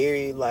this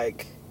very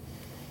like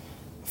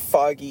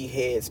foggy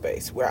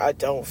headspace where I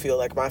don't feel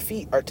like my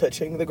feet are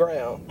touching the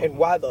ground. And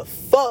why the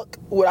fuck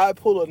would I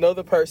pull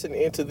another person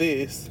into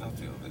this? I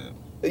feel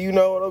that. You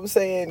know what I'm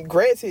saying?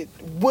 Granted,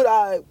 would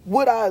I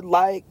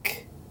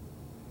like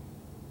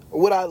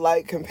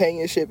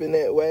companionship in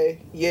that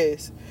way?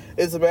 Yes.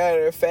 As a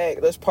matter of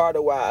fact, that's part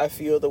of why I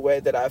feel the way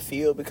that I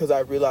feel, because I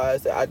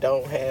realize that I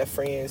don't have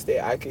friends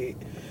that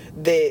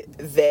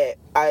that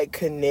I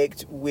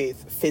connect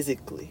with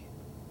physically.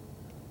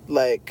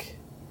 Like,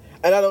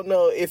 and I don't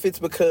know if it's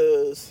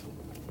because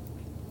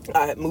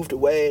I had moved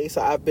away,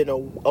 so I've been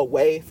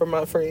away from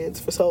my friends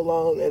for so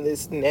long, and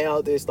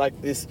there's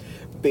like this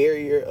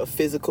barrier of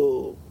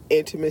physical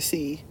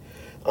intimacy.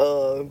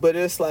 But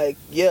it's like,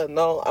 yeah,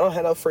 no, I don't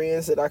have no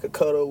friends that I could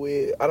cuddle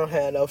with. I don't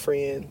have no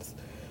friends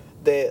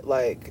that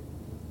like,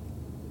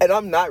 and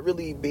I'm not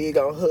really big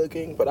on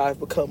hugging, but I've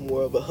become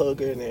more of a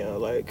hugger now.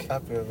 Like, I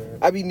feel that.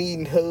 I be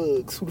needing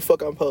hugs. Who the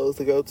fuck I'm supposed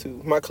to go to?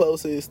 My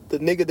closest, the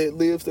nigga that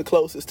lives the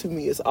closest to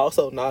me is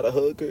also not a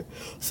hugger.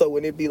 So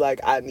when it be like,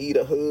 I need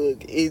a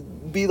hug,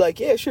 it be like,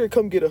 yeah, sure,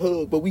 come get a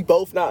hug. But we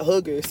both not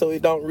huggers, so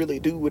it don't really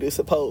do what it's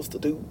supposed to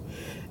do.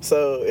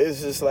 So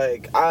it's just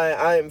like,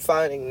 I am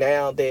finding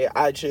now that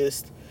I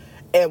just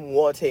am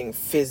wanting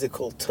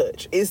physical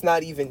touch. It's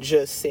not even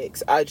just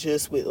sex. I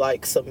just would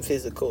like some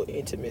physical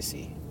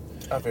intimacy.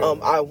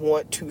 I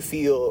want to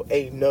feel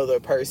another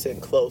person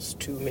close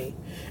to me.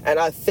 And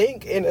I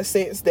think in a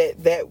sense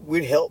that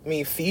would help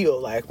me feel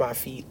like my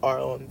feet are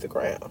on the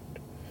ground.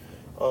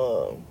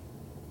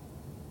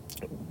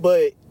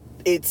 But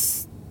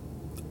it's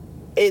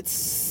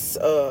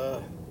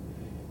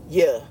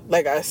yeah,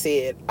 like I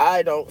said,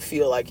 I don't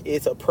feel like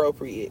it's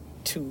appropriate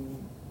to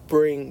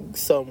bring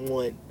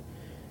someone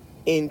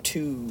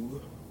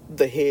into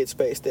the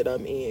headspace that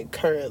I'm in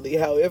currently.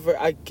 However,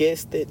 I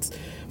guess that's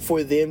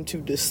for them to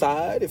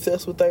decide if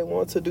that's what they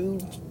want to do.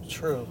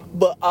 True.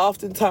 But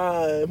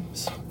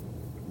oftentimes,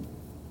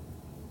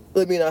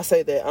 let me not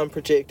say that, I'm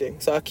projecting,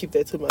 so I keep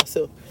that to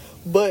myself.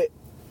 But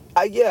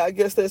I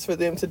guess that's for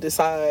them to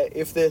decide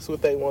if that's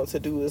what they want to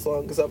do, as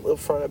long as I'm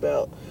upfront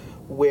about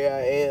where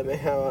I am and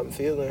how I'm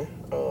feeling.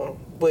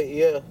 But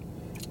yeah,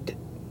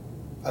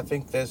 I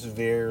think that's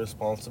very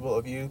responsible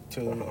of you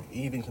to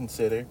even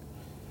consider.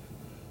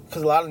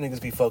 Because a lot of niggas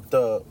be fucked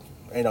up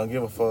and don't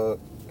give a fuck,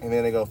 and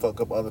then they go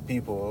fuck up other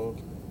people.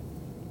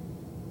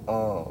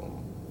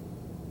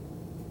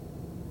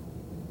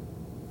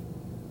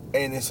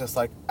 And it's just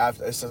like,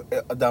 it's just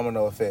a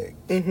domino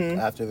effect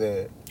after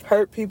that.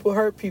 Hurt people,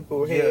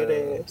 head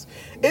ass.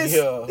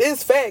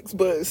 It's facts,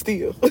 but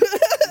still.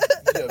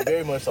 Yeah,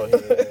 very much so.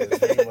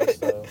 Very much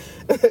so.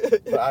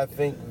 But I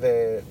think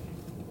that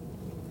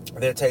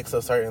there takes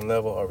a certain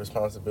level of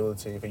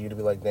responsibility for you to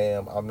be like,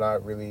 damn, I'm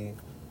not really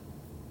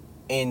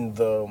in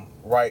the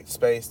right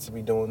space to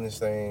be doing this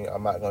thing.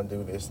 I'm not going to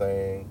do this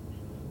thing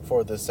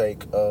for the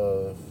sake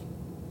of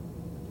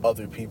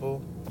other people.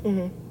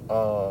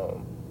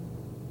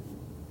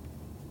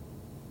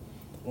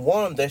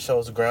 One, that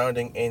shows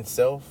grounding in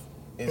self.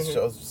 It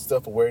shows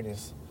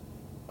self-awareness.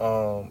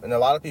 And a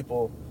lot of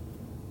people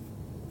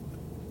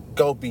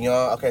go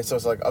beyond, okay, so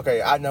it's like,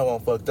 okay, I know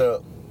I'm fucked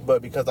up,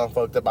 but because I'm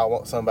fucked up, I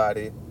want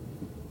somebody.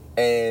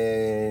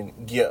 And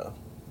yeah.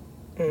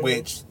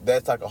 Which,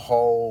 that's like a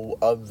whole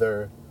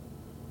other...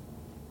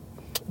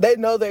 They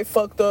know they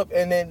fucked up,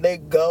 and then they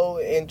go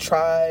and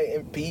try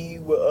and be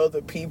with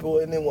other people,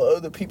 and then when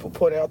other people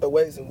point out the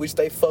ways in which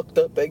they fucked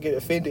up, they get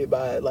offended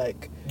by it,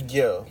 like...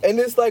 Yeah. And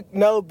it's like,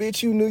 no,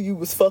 bitch, you knew you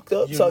was fucked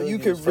up, so you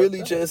could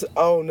really just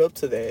own up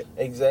to that.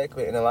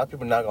 Exactly, and a lot of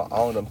people not gonna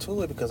own them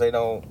to it because they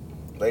don't...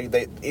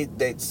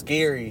 It's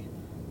scary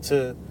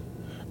to...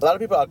 A lot of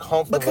people are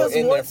comfortable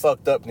in their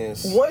fucked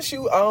upness. Once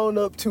you own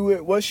up to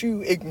it, once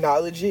you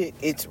acknowledge it,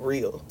 it's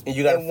real. And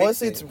you gotta fix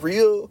once it's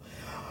real,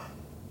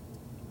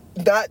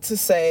 not to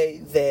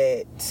say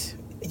that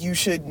you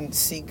shouldn't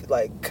seek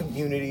like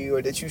community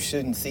or that you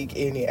shouldn't seek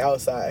any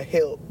outside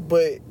help,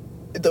 but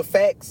the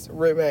facts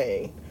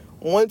remain.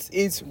 Once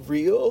it's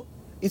real,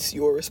 it's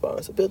your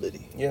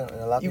responsibility. Yeah,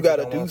 and a lot of you people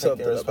got to do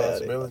something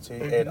about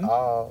it at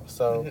all.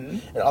 So,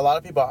 and a lot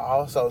of people are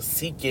also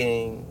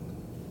seeking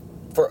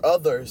for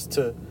others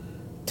to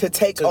to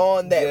take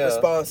on that yeah.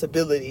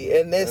 responsibility,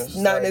 and that's It's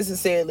not like-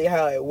 necessarily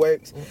how it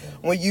works.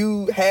 When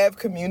you have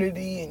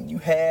community and you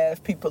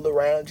have people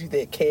around you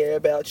that care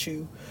about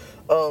you,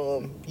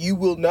 you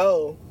will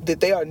know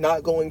that they are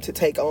not going to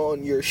take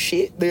on your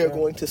shit. They are Yeah.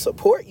 going to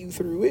support you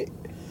through it,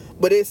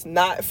 but it's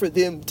not for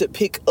them to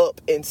pick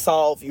up and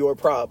solve your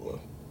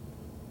problem,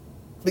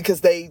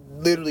 because they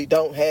literally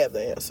don't have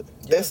the answer.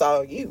 That's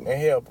all you.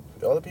 And hell,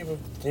 other people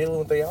dealing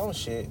with their own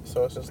shit.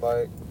 So it's just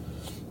like,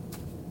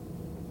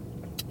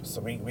 so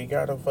we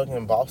gotta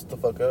fucking boss the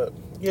fuck up.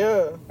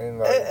 Yeah, And and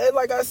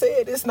like, like I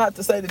said, it's not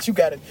to say that you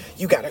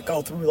gotta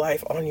go through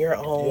life on your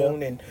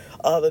own and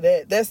all of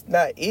that. That's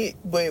not it.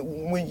 But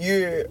when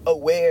you're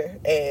aware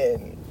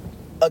and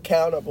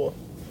accountable,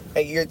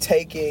 and you're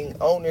taking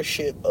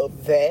ownership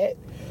of that,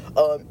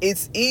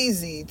 it's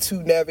easy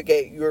to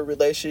navigate your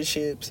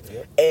relationships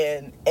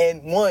and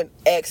one,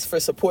 ask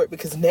for support,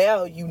 because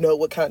now you know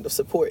what kind of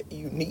support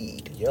you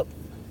need. yep.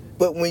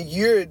 But when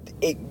you're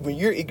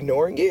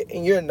ignoring it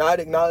and you're not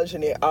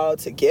acknowledging it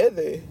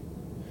altogether,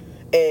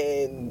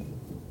 and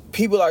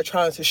people are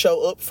trying to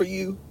show up for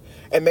you,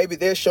 and maybe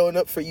they're showing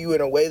up for you in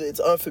a way that's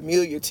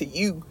unfamiliar to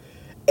you,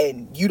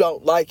 and you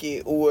don't like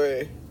it,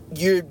 or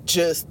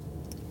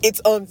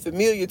it's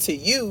unfamiliar to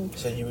you,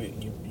 So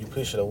you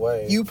push it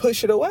away. you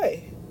push it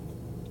away.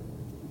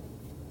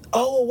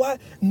 Oh, why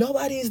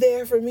nobody's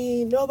there for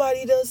me?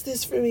 Nobody does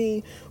this for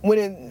me. When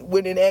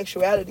in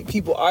actuality,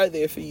 people are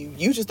there for you.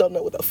 You just don't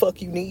know what the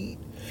fuck you need.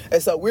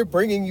 And so we're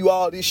bringing you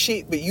all this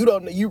shit, but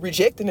you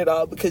rejecting it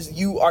all because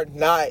you are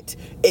not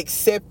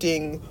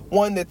accepting,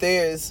 one, that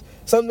there's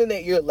something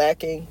that you're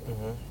lacking,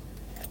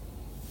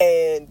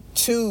 and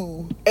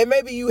two, and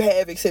maybe you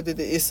have accepted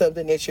that it's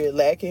something that you're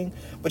lacking,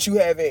 but you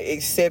haven't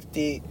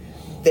accepted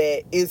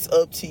that it's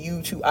up to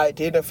you to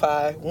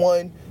identify,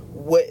 one,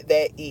 what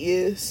that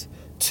is,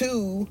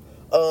 two,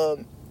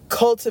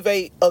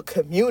 cultivate a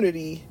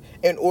community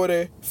in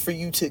order for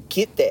you to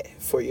get that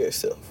for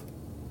yourself.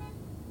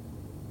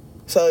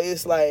 So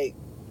it's like,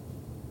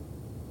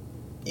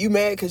 you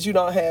mad because you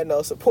don't have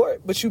no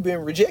support, but you've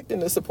been rejecting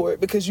the support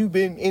because you've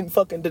been in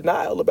fucking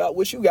denial about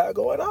what you got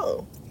going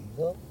on.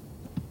 Yep.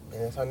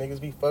 And that's how niggas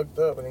be fucked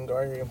up and then go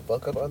out here and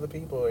fuck up other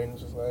people, and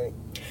it's just like,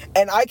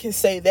 And I can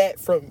say that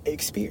from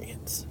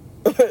experience.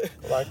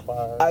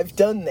 likewise. I've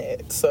done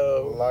that,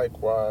 so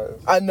Likewise.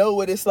 I know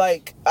what it's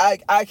like.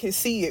 I can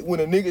see it when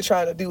a nigga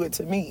trying to do it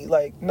to me.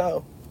 Like,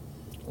 no.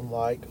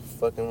 Like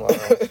fucking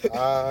lies.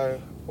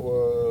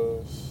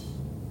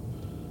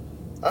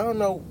 I don't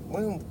know,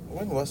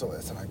 when was the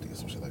last time I did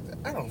some shit like that?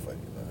 I don't fucking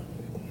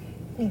know.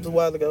 It was a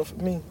while ago for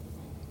me.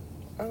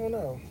 I don't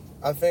know.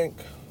 I think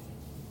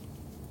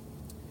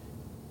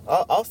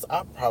I'll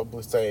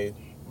probably say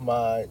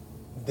my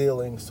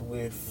dealings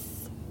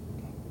with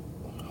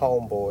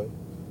homeboy,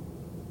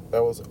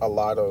 there was a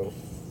lot of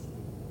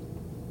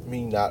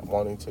me not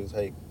wanting to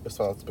take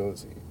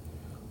responsibility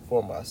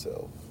for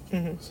myself.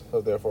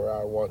 So therefore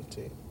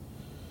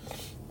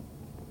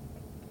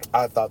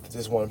I thought that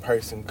this one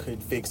person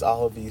could fix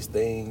all of these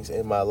things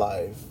in my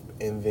life,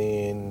 and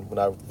then when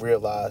I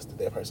realized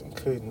that person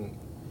couldn't,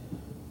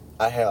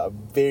 I had a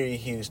very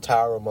huge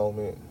tower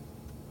moment,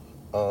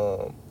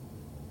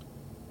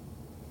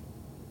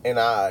 and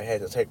I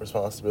had to take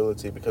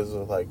responsibility, because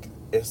of, like,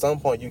 at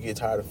some point you get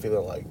tired of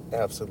feeling like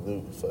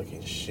absolute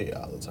fucking shit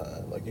all the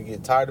time. Like, you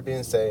get tired of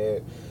being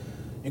sad,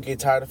 you get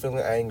tired of feeling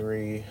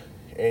angry,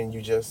 and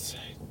you just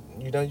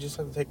have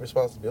to take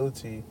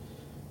responsibility,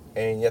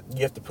 and you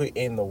have to put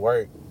in the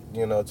work,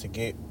 to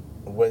get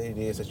what it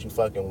is that you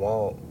fucking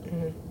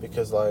want.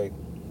 Because, like,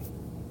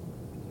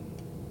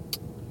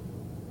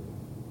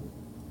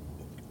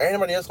 ain't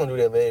nobody else gonna do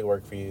that leg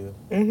work for you.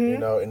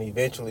 And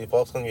eventually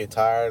folks gonna get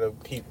tired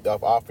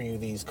of offering you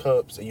these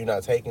cups, and you're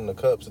not taking the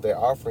cups that they're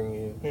offering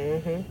you,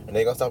 and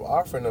they gonna stop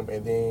offering them,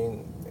 and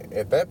then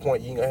at that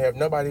point you ain't gonna have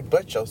nobody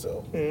but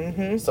yourself.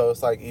 So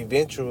it's like,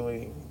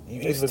 eventually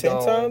It's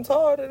 10 times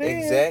harder then.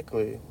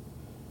 Exactly.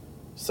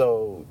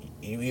 So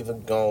you either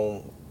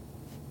gonna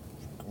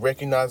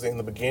recognize it in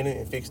the beginning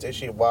and fix that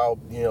shit while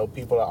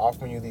people are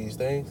offering you these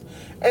things.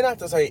 And not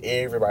to say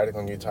everybody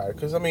gonna get tired,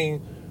 because I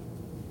mean,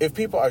 if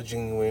people are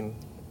genuine,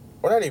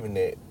 or not even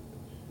that,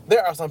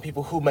 there are some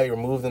people who may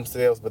remove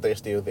themselves, but they're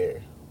still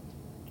there.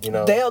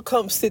 They'll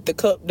come sit the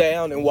cup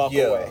down and walk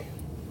away.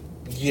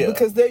 Yeah.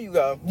 Because there you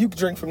go. You can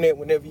drink from that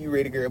whenever you're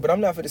ready, girl. But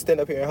I'm not going to stand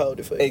up here and hold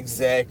it for you.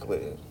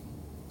 Exactly.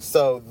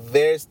 So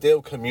there's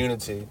still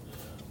community,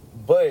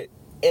 but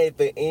at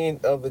the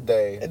end of the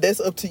day, And that's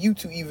up to you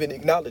to even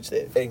acknowledge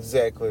that.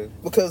 exactly.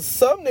 Because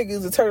some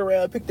niggas will turn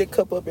around, pick that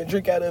cup up, and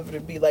drink out of it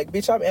and be like,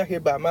 bitch, I'm out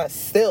here by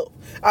myself.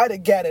 I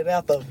done got it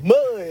out the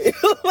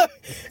mud.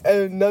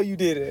 And no, you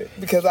didn't.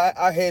 Because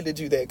I handed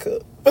you that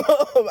cup.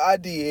 I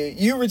did.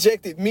 You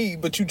rejected me,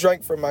 but you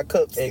drank from my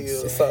cup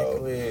still.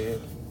 So. Exactly.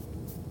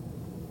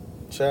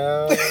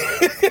 Child.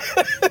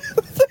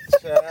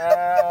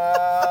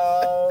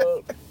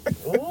 Child.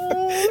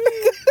 Ooh.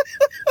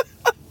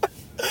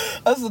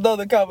 That's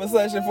another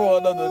conversation for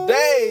another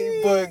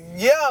day. But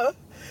yeah,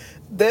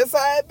 that's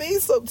how it be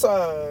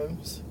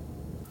sometimes.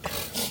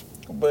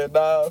 but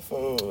nah,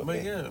 fool.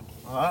 But yeah,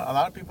 a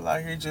lot of people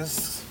out here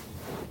just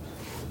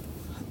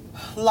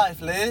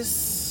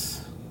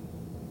lifeless.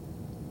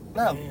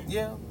 No,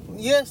 yeah.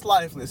 Yes,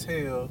 lifeless,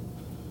 hell.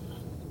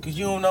 Cause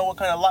you don't know what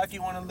kind of life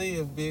you want to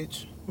live,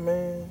 bitch.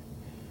 Man.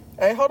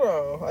 Hey, hold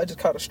on. I just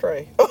caught a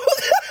stray.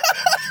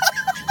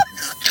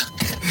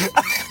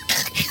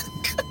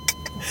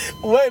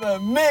 Wait a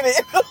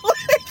minute.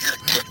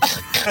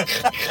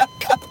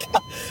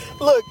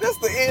 Look, that's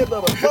the end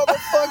of the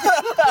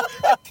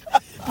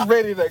motherfucker.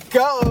 Ready to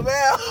go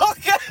now.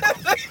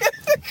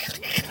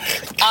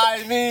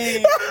 I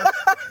mean,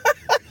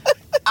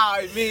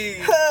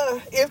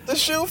 if the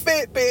shoe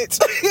fit, bitch.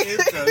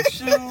 if the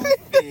shoe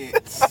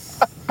fits.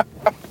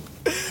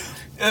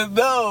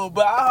 No,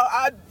 but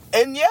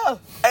and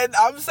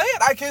I'm saying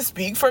I can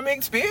speak from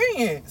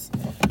experience.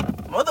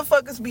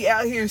 Motherfuckers be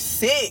out here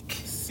sick.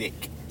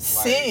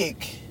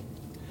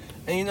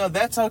 And you know,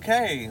 that's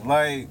okay.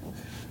 Like,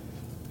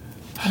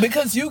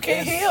 because you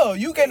can heal.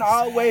 You can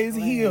always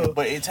heal.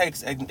 But it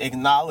takes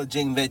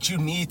acknowledging that you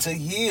need to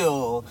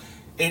heal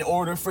in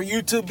order for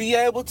you to be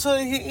able to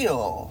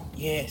heal.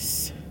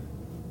 Yes.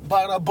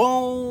 Bada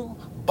boom,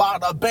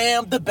 bada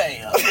bam, da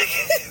bam.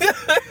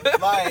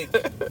 Like,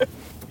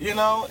 you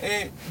know,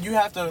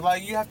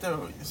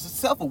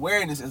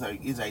 self-awareness is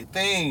a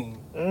thing.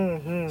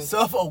 Mm-hmm.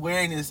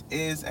 Self-awareness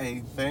is a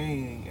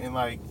thing. And,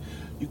 like,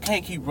 you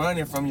can't keep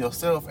running from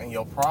yourself and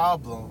your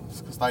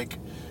problems. Because, like,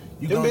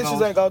 them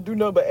bitches ain't gonna do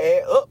nothing but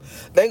add up.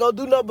 They ain't gonna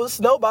do nothing but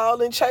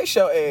snowball and chase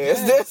your ass.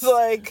 Yes. That's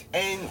like...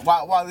 And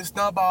while it's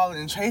snowballing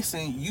and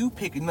chasing, you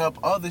picking up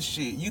other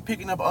shit. You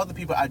picking up other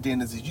people's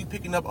identities. You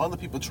picking up other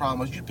people's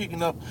traumas. You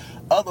picking up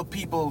other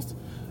people's...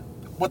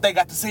 what they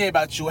got to say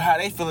about you, how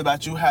they feel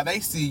about you, how they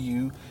see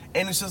you.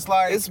 And it's just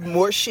like... it's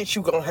more shit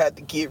you gonna have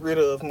to get rid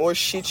of. More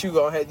shit you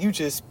gonna have... you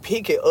just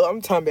pick it up.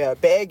 I'm talking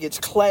about baggage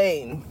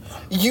claim.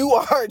 You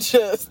are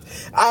just...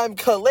 I'm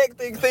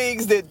collecting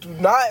things that do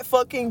not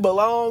fucking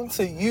belong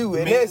to you.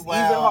 And that's even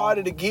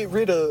harder to get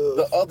rid of.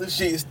 The other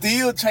shit is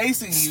still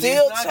chasing you.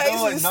 Still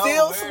chasing,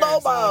 still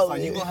snowballing. So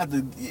like you gonna have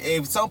to...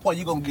 at some point,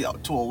 you're gonna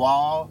get to a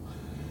wall.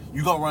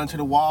 You gonna run to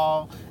the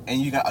wall,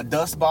 and you got a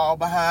dust ball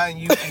behind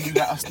you, and you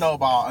got a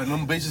snowball, and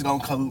them bitches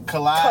gonna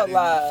collide.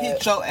 And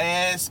hit your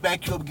ass,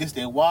 smack you up against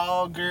that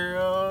wall,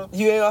 girl.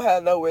 You ain't gonna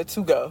have nowhere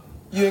to go.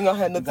 You ain't gonna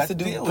have nothing to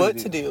do but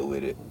to deal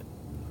with it.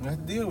 You have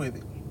to deal with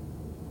it.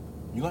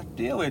 You got to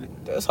deal with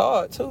it. That's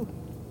hard too.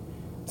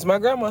 As my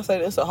grandma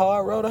said, it's a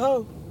hard road to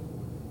hoe.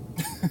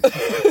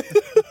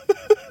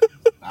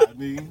 I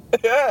mean,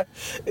 yeah,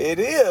 it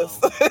is.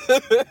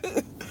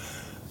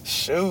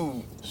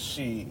 Shoot.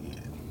 Shit.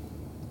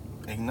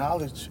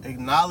 Acknowledge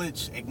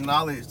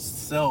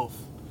self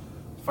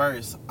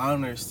first.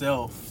 Honor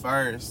self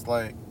first.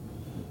 Like,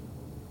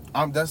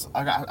 I was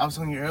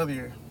telling you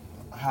earlier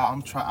how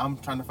I'm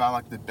trying to find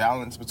like the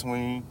balance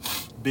between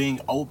being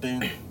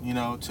open, you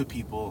know, to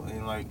people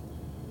and like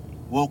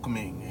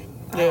welcoming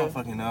and I don't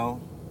fucking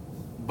know,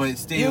 but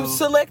still you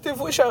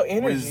selective with your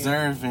energy.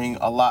 Reserving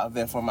a lot of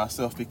that for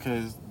myself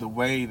because the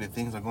way that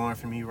things are going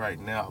for me right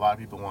now, a lot of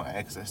people want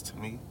access to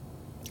me,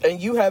 and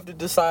you have to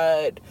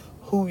decide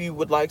who you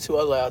would like to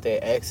allow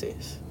that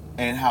access.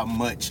 And how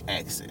much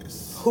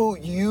access. Who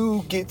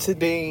you get to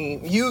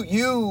deem.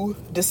 You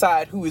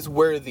decide who is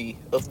worthy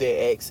of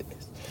that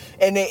access.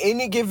 And at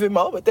any given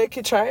moment, that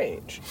could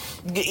change.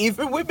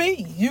 Even with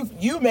me.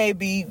 You may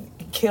be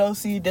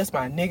Kelsey, that's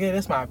my nigga,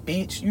 that's my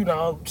bitch. You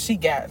know, she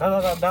got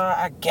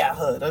da-da-da-da, I got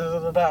her,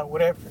 da-da-da-da,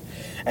 whatever.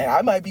 And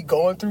I might be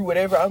going through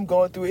whatever I'm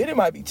going through. And it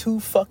might be too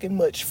fucking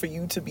much for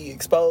you to be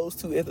exposed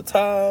to at the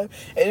time.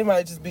 And it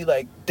might just be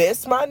like,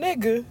 that's my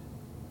nigga.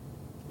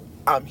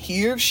 I'm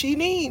here if she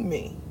need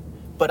me,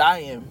 but I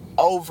am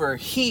over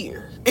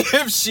here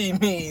if she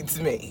needs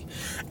me.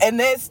 And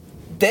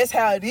that's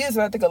how it is.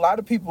 And I think a lot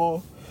of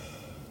people,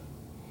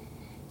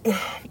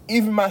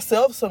 even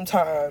myself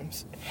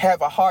sometimes,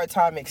 have a hard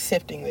time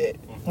accepting that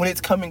when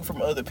it's coming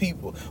from other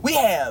people. We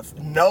have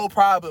no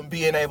problem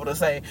being able to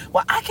say,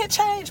 well, I can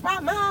change my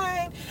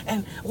mind,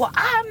 and well,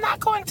 I'm not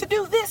going to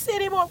do this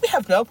anymore. We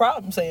have no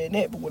problem saying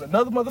that. But when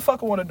another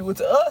motherfucker want to do it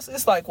to us,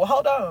 it's like, well,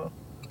 hold on.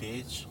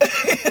 Bitch.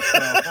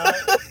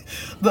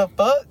 The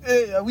fuck?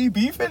 Are we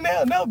beefing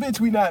now? No,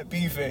 bitch, we not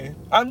beefing.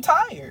 I'm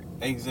tired.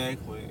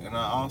 Exactly. And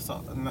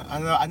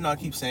I know I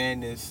keep saying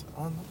this.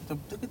 Oh,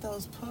 look at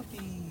those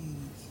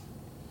puppies.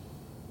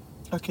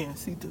 I can't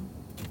see them.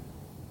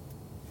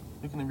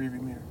 Look in the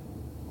rearview mirror.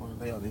 Or are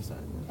they on this side?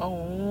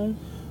 Oh.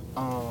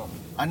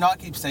 I know I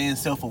keep saying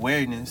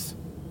self-awareness,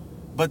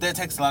 but that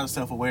takes a lot of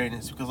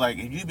self-awareness because, like,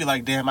 if you be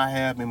like, damn, I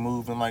have been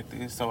moving like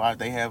this, so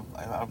they have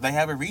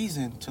a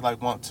reason to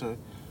like want to,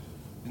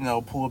 you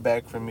know, pull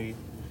back from me.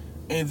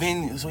 And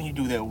then it's when you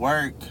do that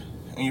work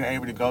and you're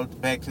able to go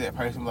back to that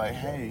person like,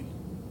 hey,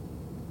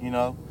 you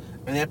know,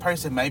 and that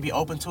person may be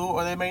open to it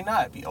or they may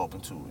not be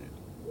open to it.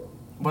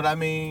 But I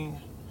mean,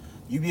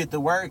 you be at the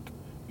work,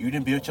 you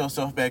done built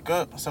yourself back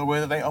up, so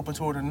whether they open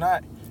to it or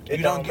not, you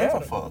don't give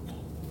a fuck.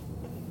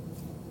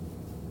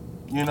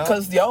 You know?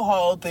 Because your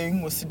whole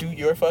thing was to do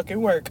your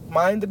fucking work.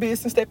 Mind the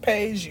business that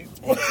pays you.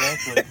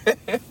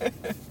 Exactly.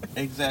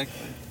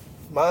 Exactly.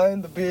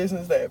 Mind the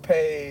business that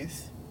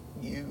pays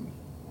you.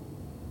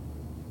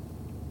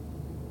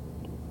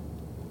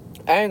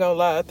 I ain't gonna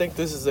lie, I think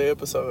this is the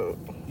episode.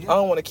 Yeah. I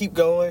don't want to keep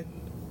going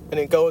and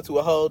then go into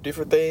a whole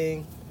different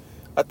thing.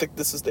 I think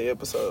this is the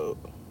episode.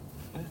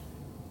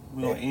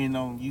 We're going to end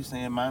on you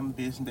saying mind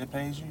the business that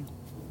pays you.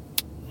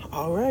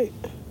 All right.